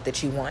result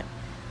that you want?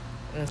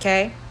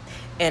 Okay?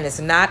 And it's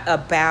not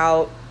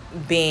about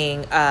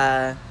being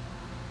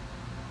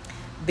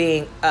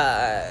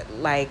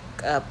like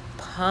a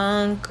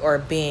punk, or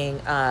being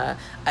a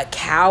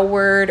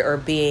coward, or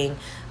being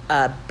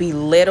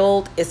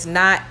belittled. It's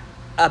not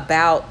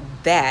about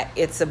that.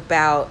 It's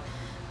about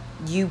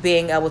you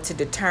being able to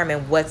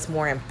determine what's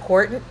more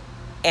important,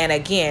 and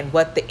again,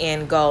 what the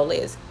end goal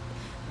is.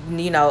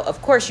 You know,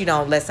 of course, you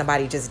don't let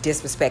somebody just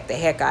disrespect the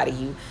heck out of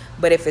you,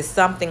 but if it's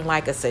something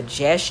like a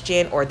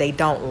suggestion, or they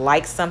don't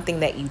like something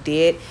that you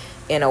did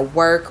in a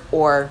work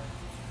or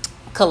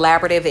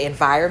collaborative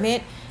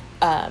environment,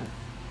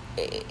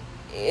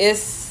 it's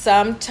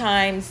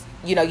sometimes,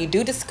 you know, you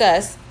do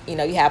discuss, you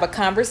know, you have a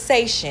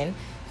conversation,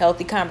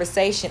 healthy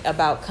conversation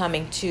about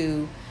coming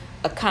to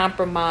a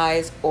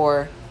compromise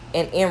or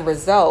an end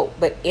result.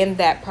 But in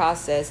that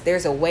process,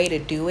 there's a way to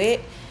do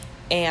it.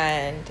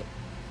 And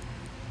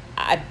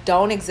I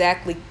don't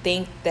exactly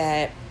think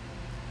that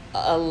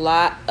a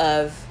lot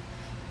of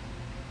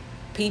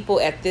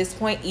people at this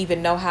point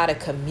even know how to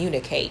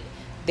communicate.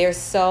 They're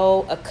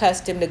so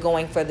accustomed to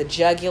going for the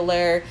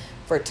jugular,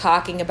 for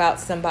talking about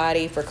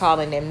somebody, for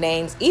calling them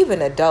names,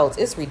 even adults.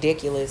 It's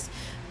ridiculous.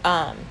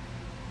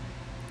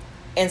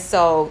 And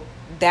so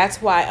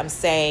that's why I'm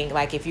saying,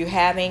 like, if you're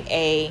having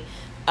a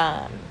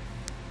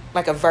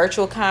like a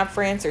virtual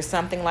conference or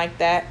something like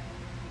that,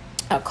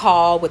 a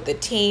call with the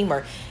team,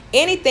 or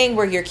anything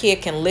where your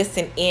kid can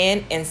listen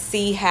in and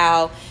see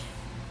how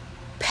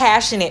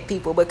passionate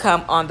people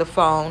become on the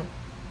phone,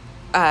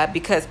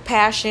 because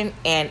passion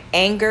and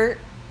anger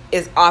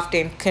is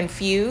often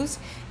confused,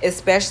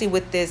 especially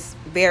with this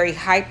very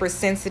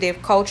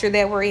hypersensitive culture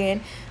that we're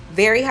in.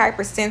 Very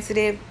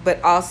hypersensitive,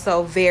 but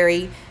also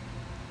very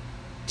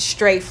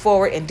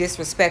straightforward and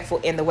disrespectful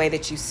in the way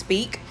that you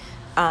speak.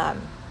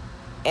 And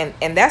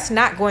that's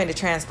not going to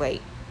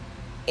translate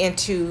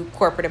into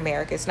corporate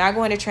America. It's not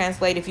going to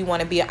translate if you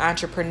want to be an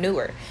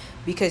entrepreneur,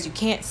 because you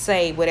can't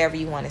say whatever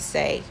you want to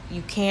say.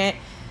 You can't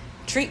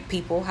treat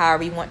people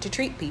however you want to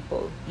treat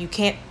people. You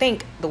can't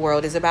think the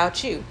world is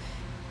about you,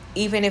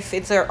 even if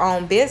it's their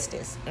own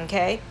business.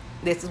 Okay?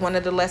 This is one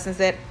of the lessons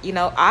that, you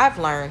know, I've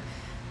learned.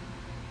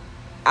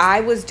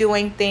 I was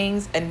doing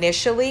things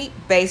initially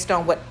based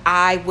on what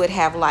I would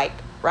have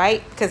liked,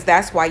 right? Because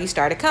that's why you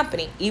start a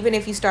company. Even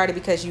if you started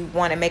because you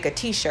want to make a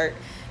t-shirt.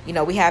 You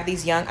know, we have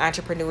these young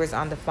entrepreneurs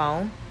on the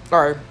phone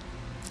or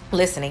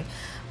listening.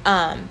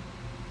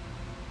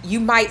 You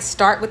might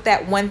start with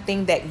that one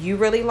thing that you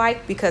really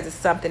like because it's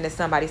something that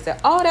somebody said,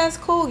 oh, that's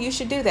cool, you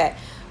should do that.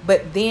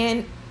 But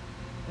then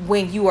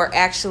when you are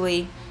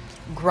actually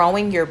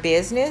growing your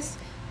business,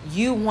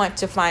 you want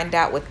to find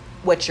out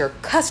what your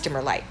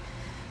customer like.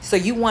 So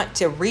you want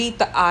to read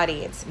the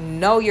audience,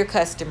 know your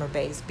customer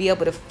base, be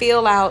able to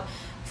feel out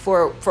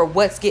for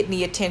what's getting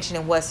the attention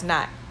and what's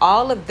not.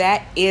 All of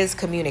that is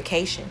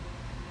communication.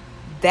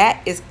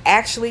 That is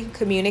actually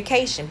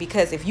communication,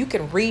 because if you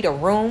can read a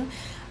room,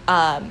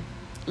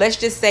 let's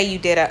just say you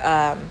did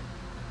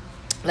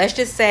let's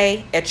just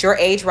say at your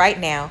age right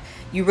now,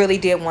 you really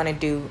did want to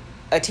do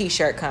a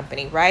t-shirt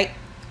company, right?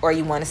 Or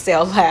you want to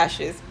sell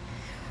lashes.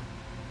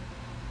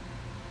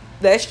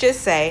 Let's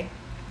just say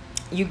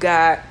you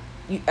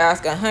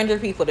ask 100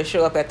 people to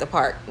show up at the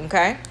park,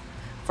 okay?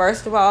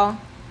 First of all,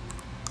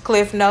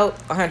 cliff note,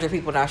 100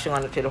 people not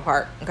showing up to the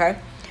park, okay?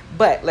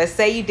 But let's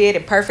say you did,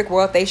 in perfect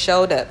world, they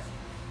showed up.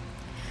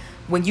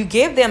 When you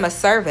give them a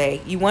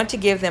survey, you want to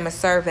give them a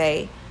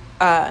survey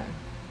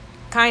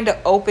kind of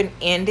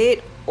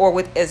open-ended, or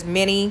with as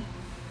many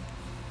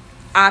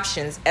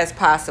options as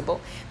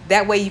possible.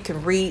 That way you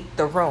can read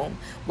the room.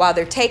 While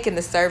they're taking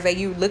the survey,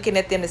 you're looking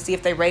at them to see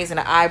if they're raising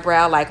an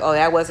eyebrow like, oh,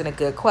 that wasn't a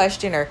good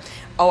question, or,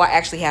 oh, I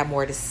actually have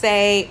more to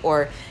say.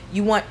 Or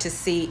you want to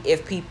see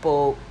if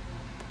people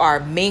are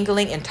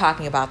mingling and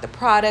talking about the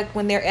product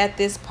when they're at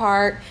this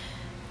part.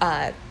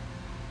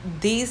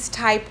 These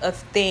type of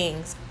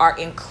things are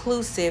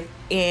inclusive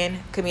in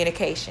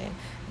communication.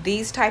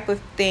 These type of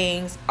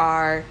things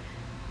are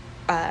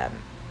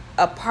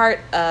a part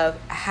of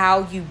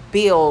how you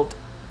build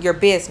your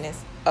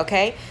business,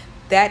 okay?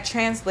 That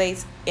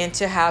translates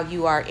into how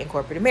you are in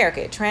corporate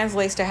America. It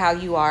translates to how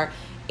you are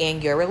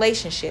in your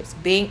relationships,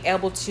 being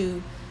able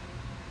to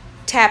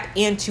tap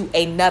into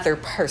another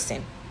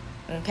person,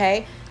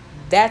 okay?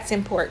 That's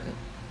important.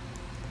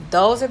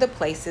 Those are the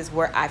places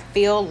where I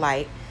feel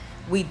like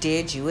we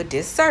did you a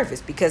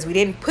disservice, because we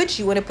didn't put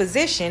you in a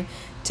position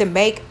to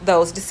make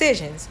those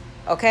decisions,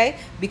 okay?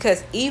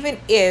 Because even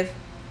if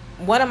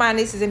one of my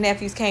nieces and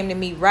nephews came to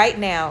me right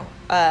now,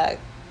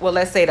 well,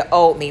 let's say the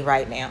old me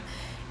right now,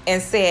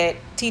 and said,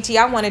 TT,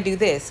 I want to do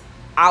this.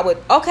 I would,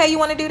 okay, you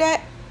want to do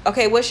that?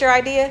 Okay, what's your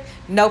idea?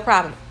 No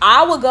problem.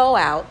 I will go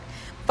out,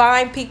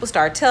 find people,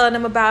 start telling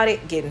them about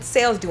it, getting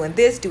sales, doing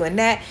this, doing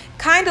that.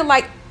 Kind of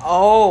like,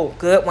 oh,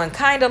 good one.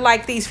 Kind of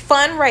like these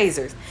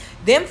fundraisers.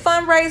 Them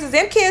fundraisers,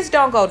 them kids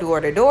don't go door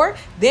to door.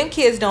 Them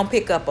kids don't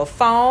pick up a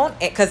phone,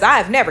 because I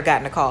have never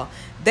gotten a call.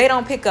 They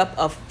don't pick up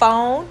a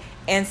phone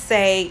and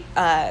say,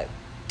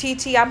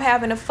 TT, I'm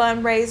having a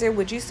fundraiser.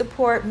 Would you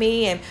support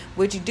me? And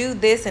would you do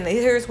this? And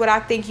here's what I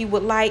think you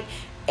would like.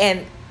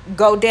 And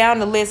go down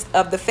the list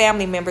of the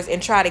family members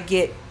and try to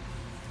get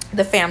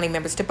the family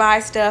members to buy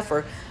stuff,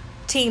 or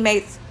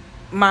teammates,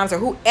 moms, or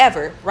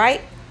whoever,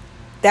 right?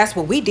 That's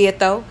what we did,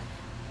 though.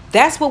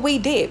 That's what we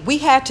did. We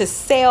had to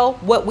sell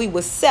what we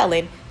were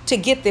selling to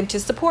get them to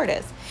support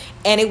us.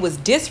 And it was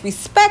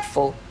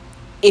disrespectful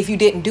if you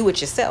didn't do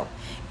it yourself.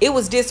 It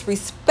was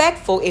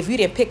disrespectful if you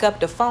didn't pick up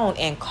the phone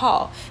and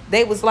call.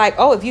 They was like,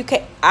 oh, if you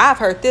can't, I've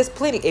heard this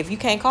plenty. If you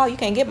can't call, you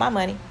can't get my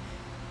money.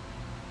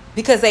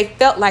 Because they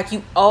felt like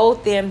you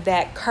owed them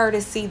that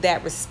courtesy,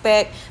 that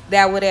respect,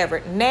 that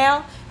whatever.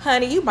 Now,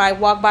 honey, you might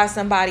walk by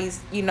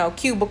somebody's,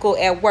 cubicle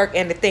at work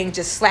and the thing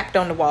just slapped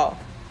on the wall.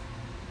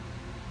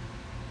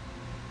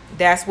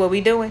 That's what we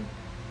doing.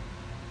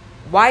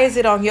 Why is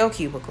it on your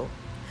cubicle?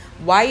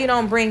 Why you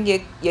don't bring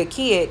your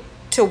kid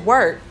to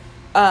work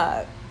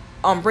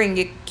bring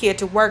your kid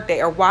to work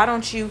day? Or why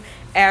don't you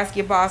ask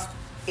your boss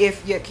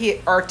if your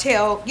kid, or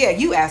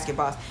you ask your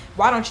boss.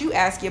 Why don't you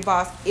ask your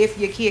boss if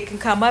your kid can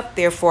come up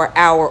there for an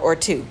hour or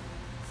two?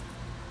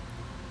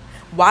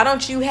 Why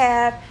don't you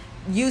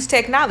use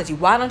technology?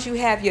 Why don't you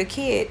have your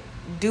kid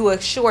do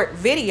a short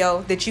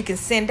video that you can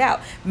send out?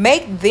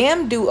 Make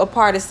them do a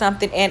part of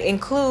something and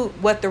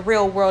include what the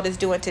real world is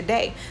doing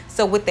today.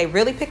 So would they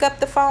really pick up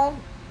the phone?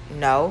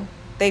 No,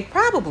 they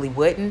probably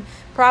wouldn't.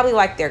 Probably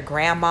like their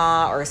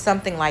grandma or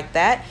something like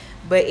that.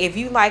 But if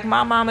you like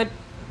my mama,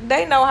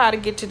 they know how to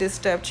get to this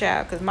stuff,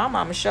 child. Because my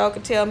mama sure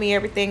could tell me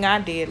everything I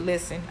did.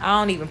 Listen, I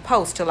don't even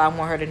post till I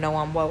want her to know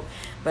I'm woke.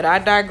 But I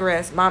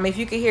digress. Mom, if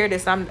you could hear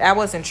this, that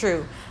wasn't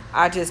true.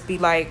 I just be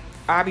like,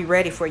 I'll be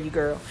ready for you,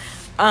 girl.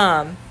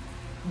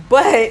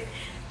 But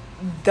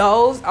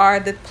those are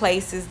the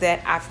places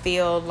that I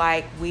feel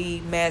like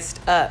we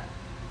messed up.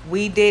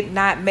 We did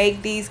not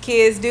make these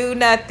kids do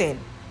nothing.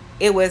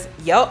 It was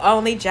your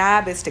only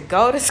job is to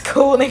go to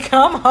school and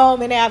come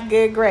home and have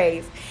good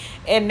grades.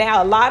 And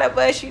now a lot of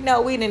us,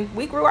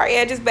 we grew our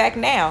edges back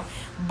now.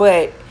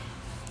 But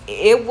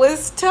it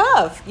was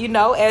tough,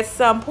 at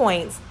some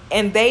points.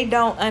 And they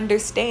don't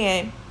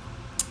understand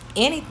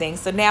anything.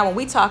 So now when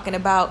we talking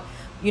about,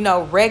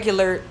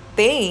 regular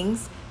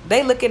things,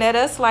 they looking at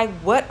us like,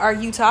 what are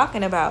you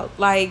talking about?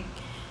 Like,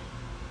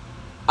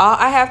 all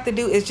I have to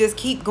do is just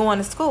keep going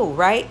to school,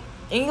 right?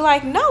 And you're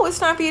like, no, it's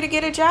time for you to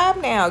get a job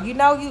now.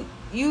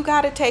 You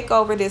got to take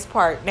over this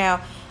part. Now,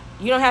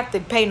 you don't have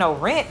to pay no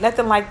rent,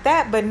 nothing like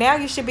that. But now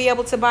you should be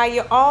able to buy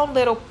your own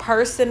little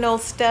personal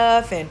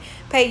stuff and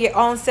pay your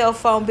own cell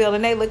phone bill.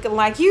 And they looking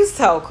like, you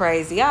so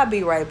crazy. I'll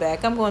be right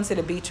back. I'm going to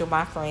the beach with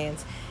my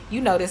friends.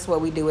 This is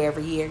what we do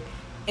every year.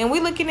 And we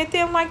looking at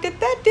them like, did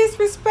that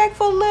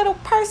disrespectful little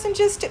person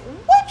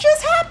what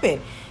just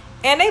happened?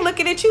 And they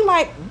looking at you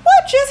like,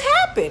 what just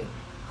happened?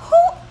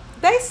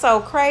 They so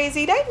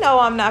crazy. They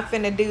know I'm not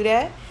finna do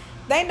that.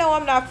 They know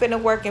I'm not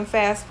finna work in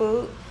fast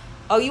food.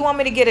 Oh, you want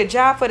me to get a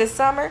job for the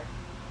summer?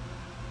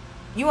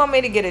 You want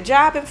me to get a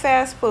job in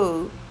fast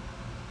food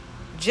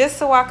just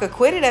so I could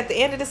quit it at the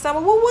end of the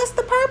summer? Well, what's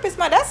the purpose,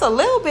 man? That's a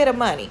little bit of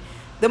money.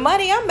 The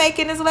money I'm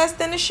making is less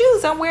than the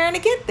shoes I'm wearing to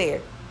get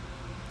there.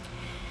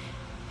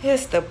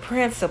 It's the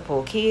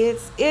principle,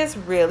 kids. It's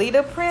really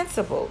the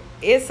principle.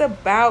 It's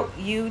about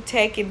you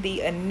taking the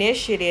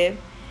initiative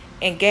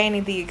and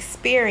gaining the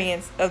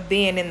experience of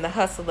being in the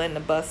hustle and the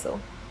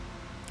bustle.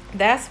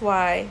 That's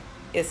why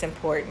it's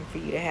important for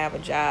you to have a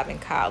job in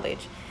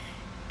college.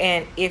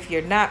 And if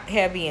you're not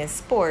heavy in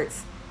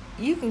sports,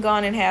 you can go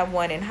on and have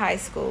one in high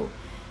school.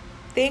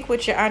 Think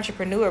with your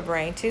entrepreneur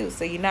brain too,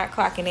 so you're not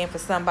clocking in for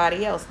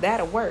somebody else.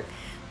 That'll work.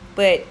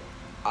 But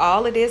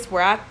all of this,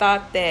 where I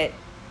thought that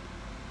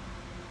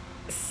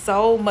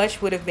so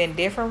much would have been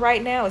different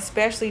right now,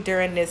 especially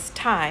during this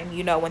time,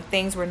 when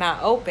things were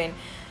not open,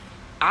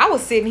 I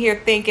was sitting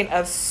here thinking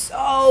of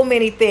so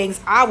many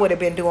things I would have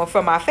been doing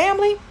for my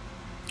family.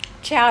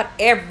 Child,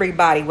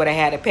 everybody would have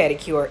had a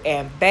pedicure,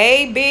 and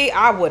baby,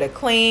 I would have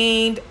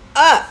cleaned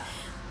up,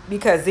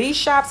 because these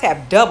shops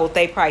have doubled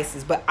their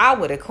prices. But I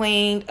would have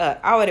cleaned up.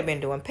 I would have been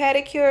doing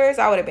pedicures.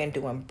 I would have been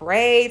doing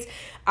braids.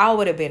 I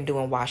would have been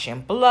doing wash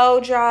and blow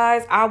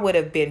dries. I would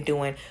have been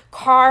doing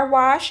car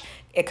wash,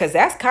 because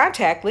that's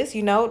contactless,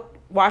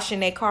 washing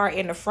their car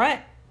in the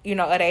front,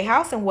 of their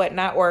house and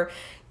whatnot, or,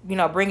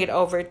 bring it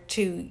over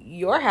to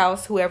your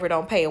house, whoever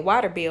don't pay a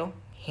water bill,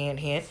 hint,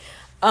 hint.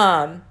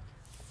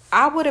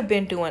 I would have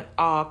been doing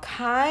all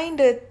kind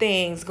of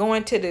things,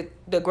 going to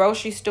the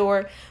grocery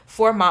store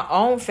for my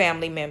own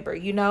family member,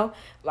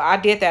 I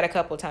did that a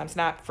couple of times,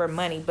 not for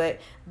money, but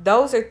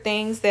those are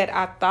things that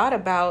I thought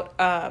about,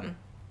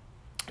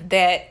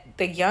 that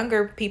the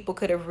younger people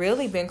could have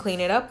really been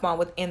cleaning up on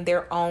within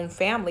their own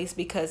families,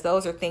 because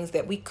those are things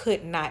that we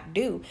could not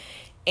do.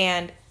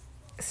 And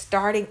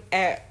starting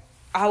at,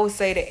 I would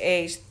say, the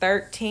age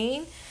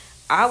 13,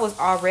 I was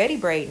already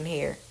braiding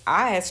hair.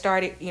 I had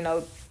started,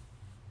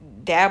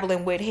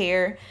 dabbling with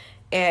hair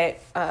at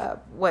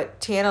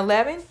 10,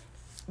 11,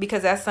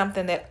 because that's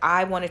something that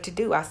I wanted to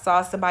do. I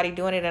saw somebody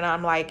doing it and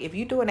I'm like, if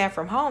you're doing that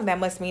from home, that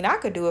must mean I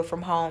could do it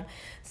from home.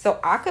 So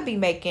I could be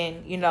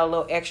making, you know, a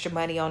little extra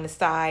money on the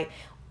side,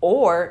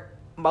 or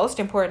most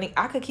importantly,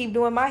 I could keep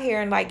doing my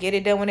hair and like get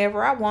it done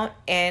whenever I want.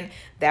 And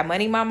that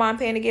money my mom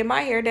paying to get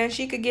my hair done,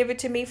 she could give it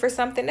to me for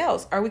something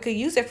else, or we could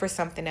use it for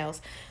something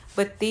else.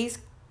 But these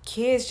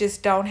kids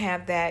just don't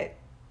have that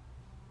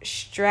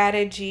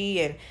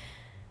strategy and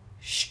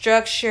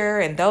structure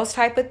and those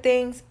type of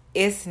things.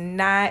 It's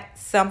not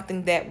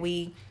something that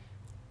we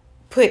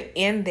put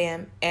in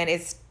them, and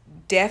it's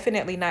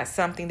definitely not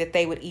something that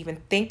they would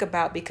even think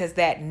about, because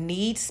that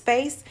need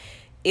space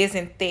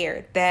isn't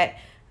there. That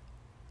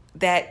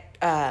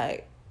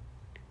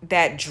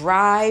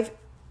drive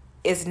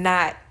is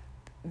not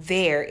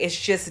there.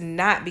 It's just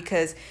not,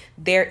 because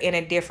they're in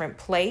a different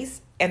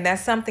place. And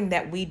that's something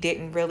that we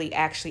didn't really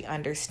actually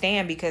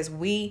understand, because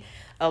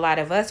a lot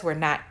of us were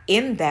not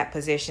in that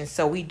position.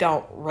 So we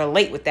don't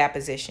relate with that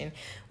position.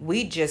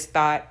 We just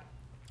thought,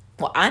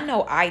 well, I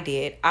know I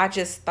did. I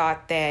just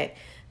thought that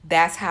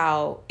that's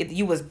how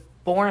you was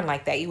born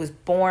like that. You was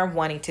born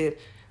wanting to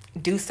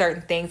do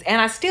certain things.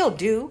 And I still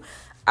do.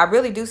 I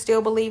really do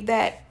still believe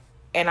that.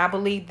 And I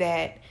believe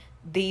that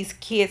these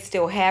kids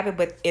still have it,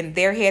 but in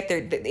their head,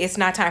 it's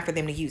not time for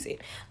them to use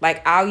it.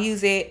 Like, I'll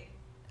use it.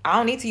 I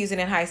don't need to use it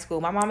in high school.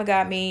 My mama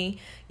got me,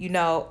 you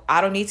know,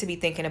 I don't need to be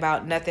thinking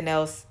about nothing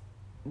else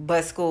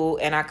but school.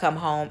 And I come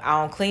home,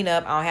 I don't clean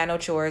up, I don't have no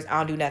chores, I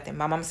don't do nothing.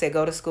 My mama said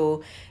go to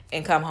school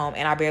and come home,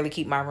 and I barely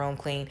keep my room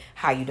clean.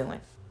 How you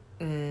doing?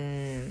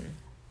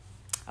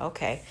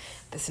 Okay,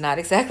 that's not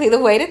exactly the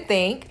way to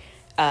think.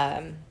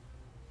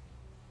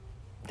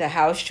 The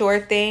house chore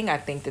thing, I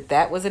think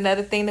that was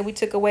another thing that we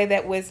took away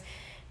that was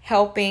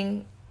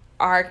helping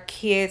our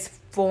kids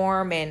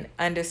form and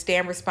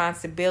understand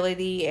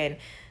responsibility and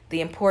the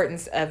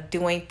importance of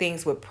doing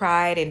things with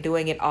pride and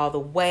doing it all the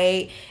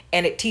way.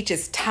 And it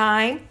teaches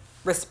time,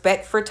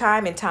 respect for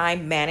time, and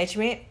time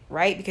management,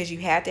 right? Because you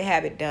had to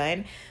have it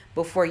done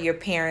before your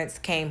parents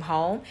came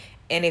home.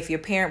 And if your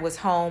parent was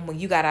home when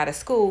you got out of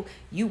school,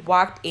 you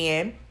walked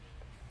in,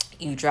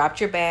 you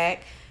dropped your bag,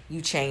 you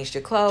changed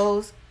your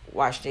clothes,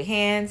 washed your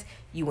hands,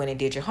 you went and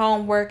did your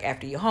homework.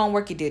 After your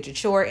homework, you did your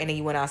chore, and then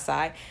you went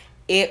outside.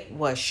 It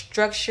was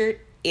structured.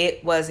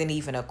 It wasn't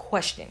even a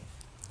question.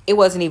 It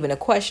wasn't even a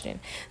question.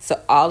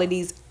 So all of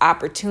these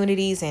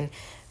opportunities and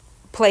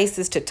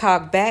places to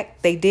talk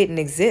back, they didn't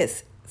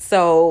exist.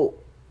 So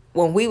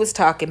when we was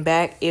talking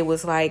back, it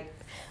was like,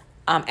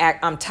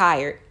 I'm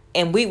tired.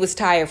 And we was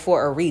tired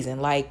for a reason.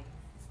 Like,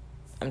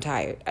 I'm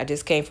tired. I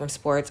just came from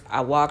sports.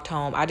 I walked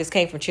home. I just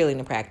came from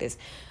cheerleading practice.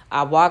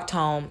 I walked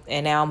home,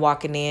 and now I'm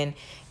walking in,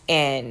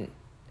 and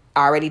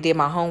I already did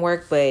my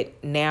homework,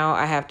 but now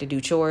I have to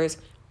do chores.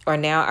 Or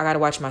now I got to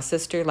watch my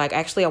sister. Like,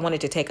 actually, I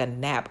wanted to take a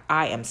nap.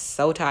 I am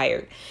so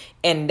tired.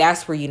 And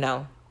that's where,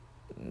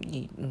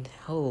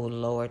 oh,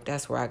 Lord,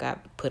 that's where I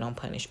got put on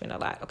punishment a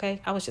lot. Okay,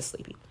 I was just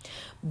sleepy.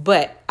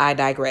 But I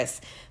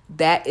digress.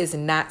 That is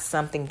not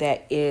something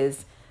that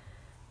is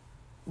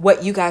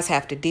what you guys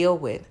have to deal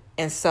with.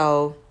 And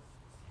so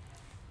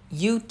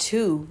you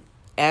too,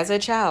 as a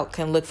child,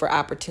 can look for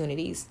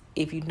opportunities.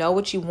 If you know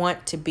what you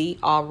want to be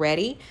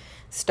already,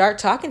 start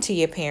talking to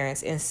your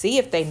parents and see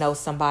if they know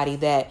somebody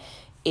that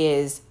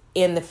is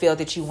in the field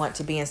that you want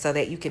to be in, so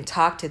that you can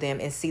talk to them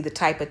and see the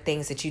type of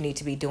things that you need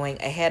to be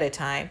doing ahead of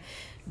time.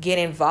 Get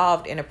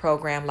involved in a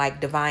program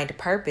like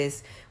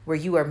DivinedPurpose, where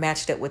you are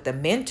matched up with a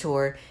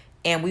mentor,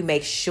 and we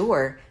make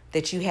sure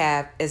that you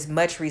have as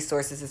much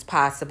resources as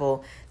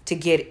possible to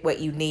get what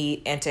you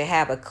need and to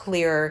have a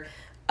clearer,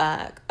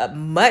 a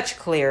much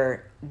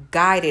clearer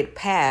guided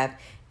path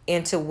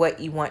into what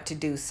you want to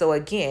do. So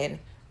again,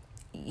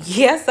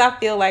 yes, I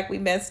feel like we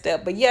messed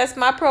up, but yes,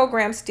 my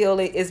program still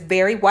is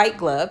very white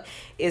glove,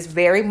 is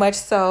very much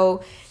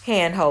so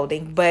hand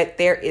holding, but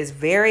there is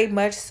very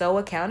much so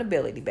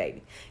accountability,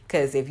 baby.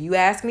 Because if you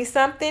ask me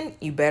something,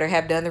 you better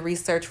have done the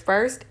research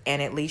first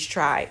and at least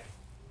tried.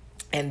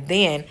 And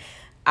then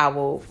I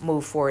will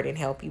move forward and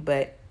help you.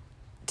 But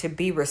to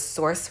be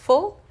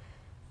resourceful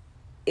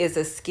is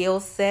a skill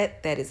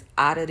set that is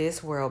out of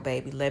this world,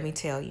 baby. Let me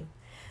tell you.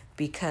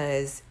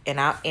 Because, and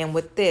I'll end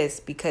with this,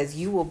 because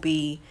you will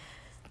be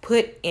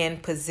put in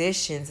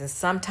positions and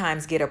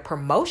sometimes get a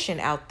promotion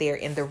out there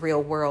in the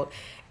real world,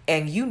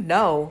 and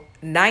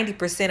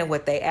 90% of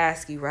what they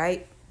ask you,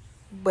 right?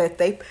 But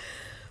they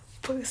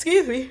putting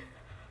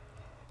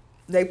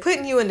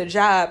you in the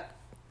job,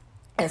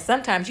 and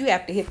sometimes you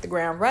have to hit the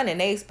ground running.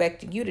 They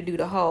expecting you to do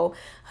the whole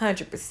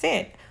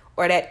 100%,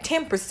 or that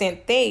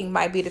 10% thing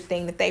might be the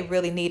thing that they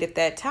really need at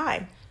that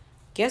time.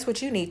 Guess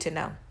what you need to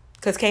know?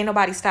 Because can't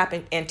nobody stop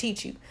and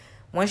teach you.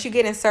 Once you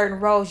get in certain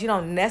roles, you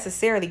don't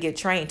necessarily get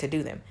trained to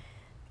do them.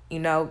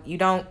 You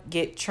don't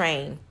get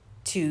trained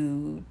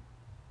to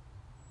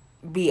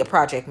be a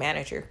project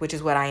manager, which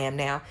is what I am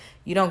now.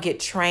 You don't get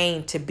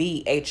trained to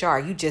be HR.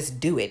 You just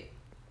do it.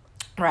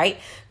 right?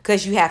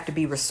 Because you have to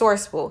be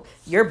resourceful.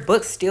 Your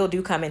books still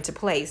do come into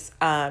place.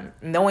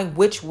 Knowing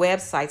which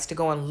websites to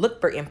go and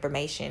look for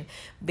information,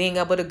 being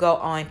able to go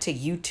on to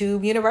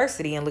YouTube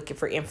University and looking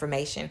for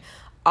information.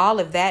 All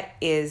of that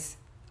is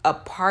a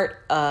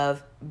part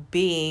of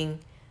being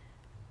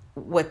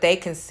what they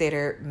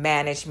consider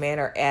management,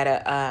 or at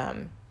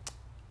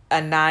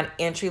a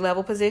non-entry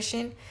level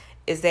position,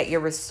 is that you're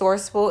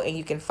resourceful and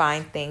you can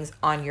find things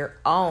on your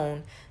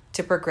own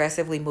to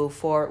progressively move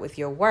forward with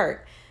your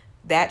work.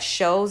 That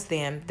shows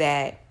them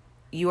that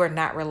you are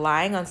not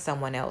relying on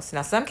someone else.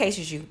 Now, some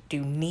cases you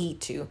do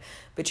need to,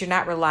 but you're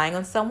not relying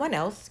on someone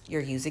else.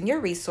 You're using your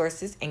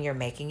resources and you're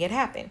making it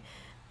happen.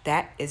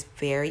 That is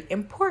very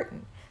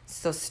important.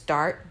 So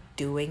start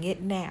doing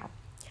it now.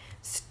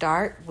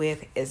 Start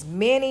with as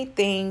many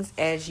things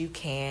as you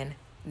can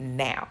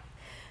now.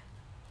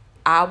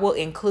 I will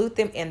include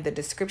them in the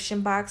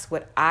description box,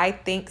 what I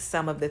think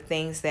some of the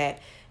things that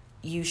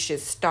you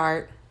should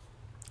start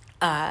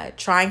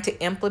trying to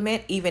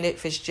implement, even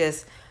if it's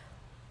just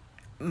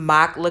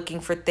mock looking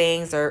for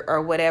things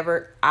or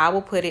whatever. I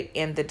will put it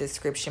in the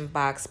description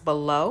box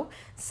below,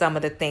 some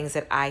of the things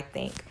that I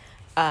think.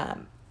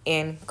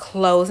 In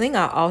closing,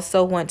 I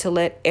also want to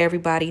let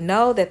everybody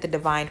know that the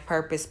Divined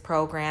Purpose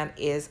program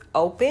is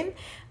open.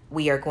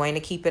 We are going to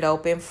keep it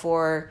open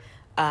for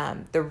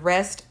the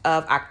rest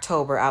of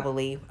October, I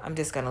believe. I'm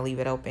just going to leave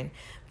it open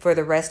for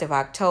the rest of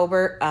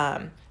October.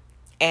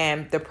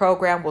 And the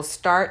program will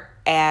start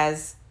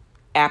as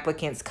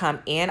applicants come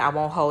in. I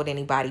won't hold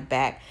anybody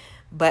back,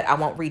 but I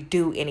won't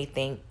redo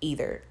anything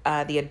either.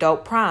 The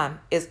adult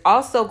prom is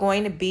also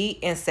going to be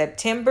in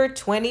September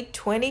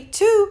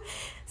 2022.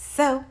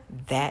 So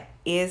that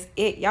is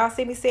it. Y'all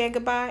see me saying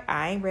goodbye?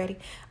 I ain't ready.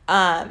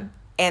 And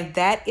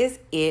that is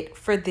it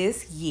for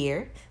this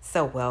year.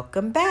 So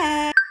welcome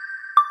back.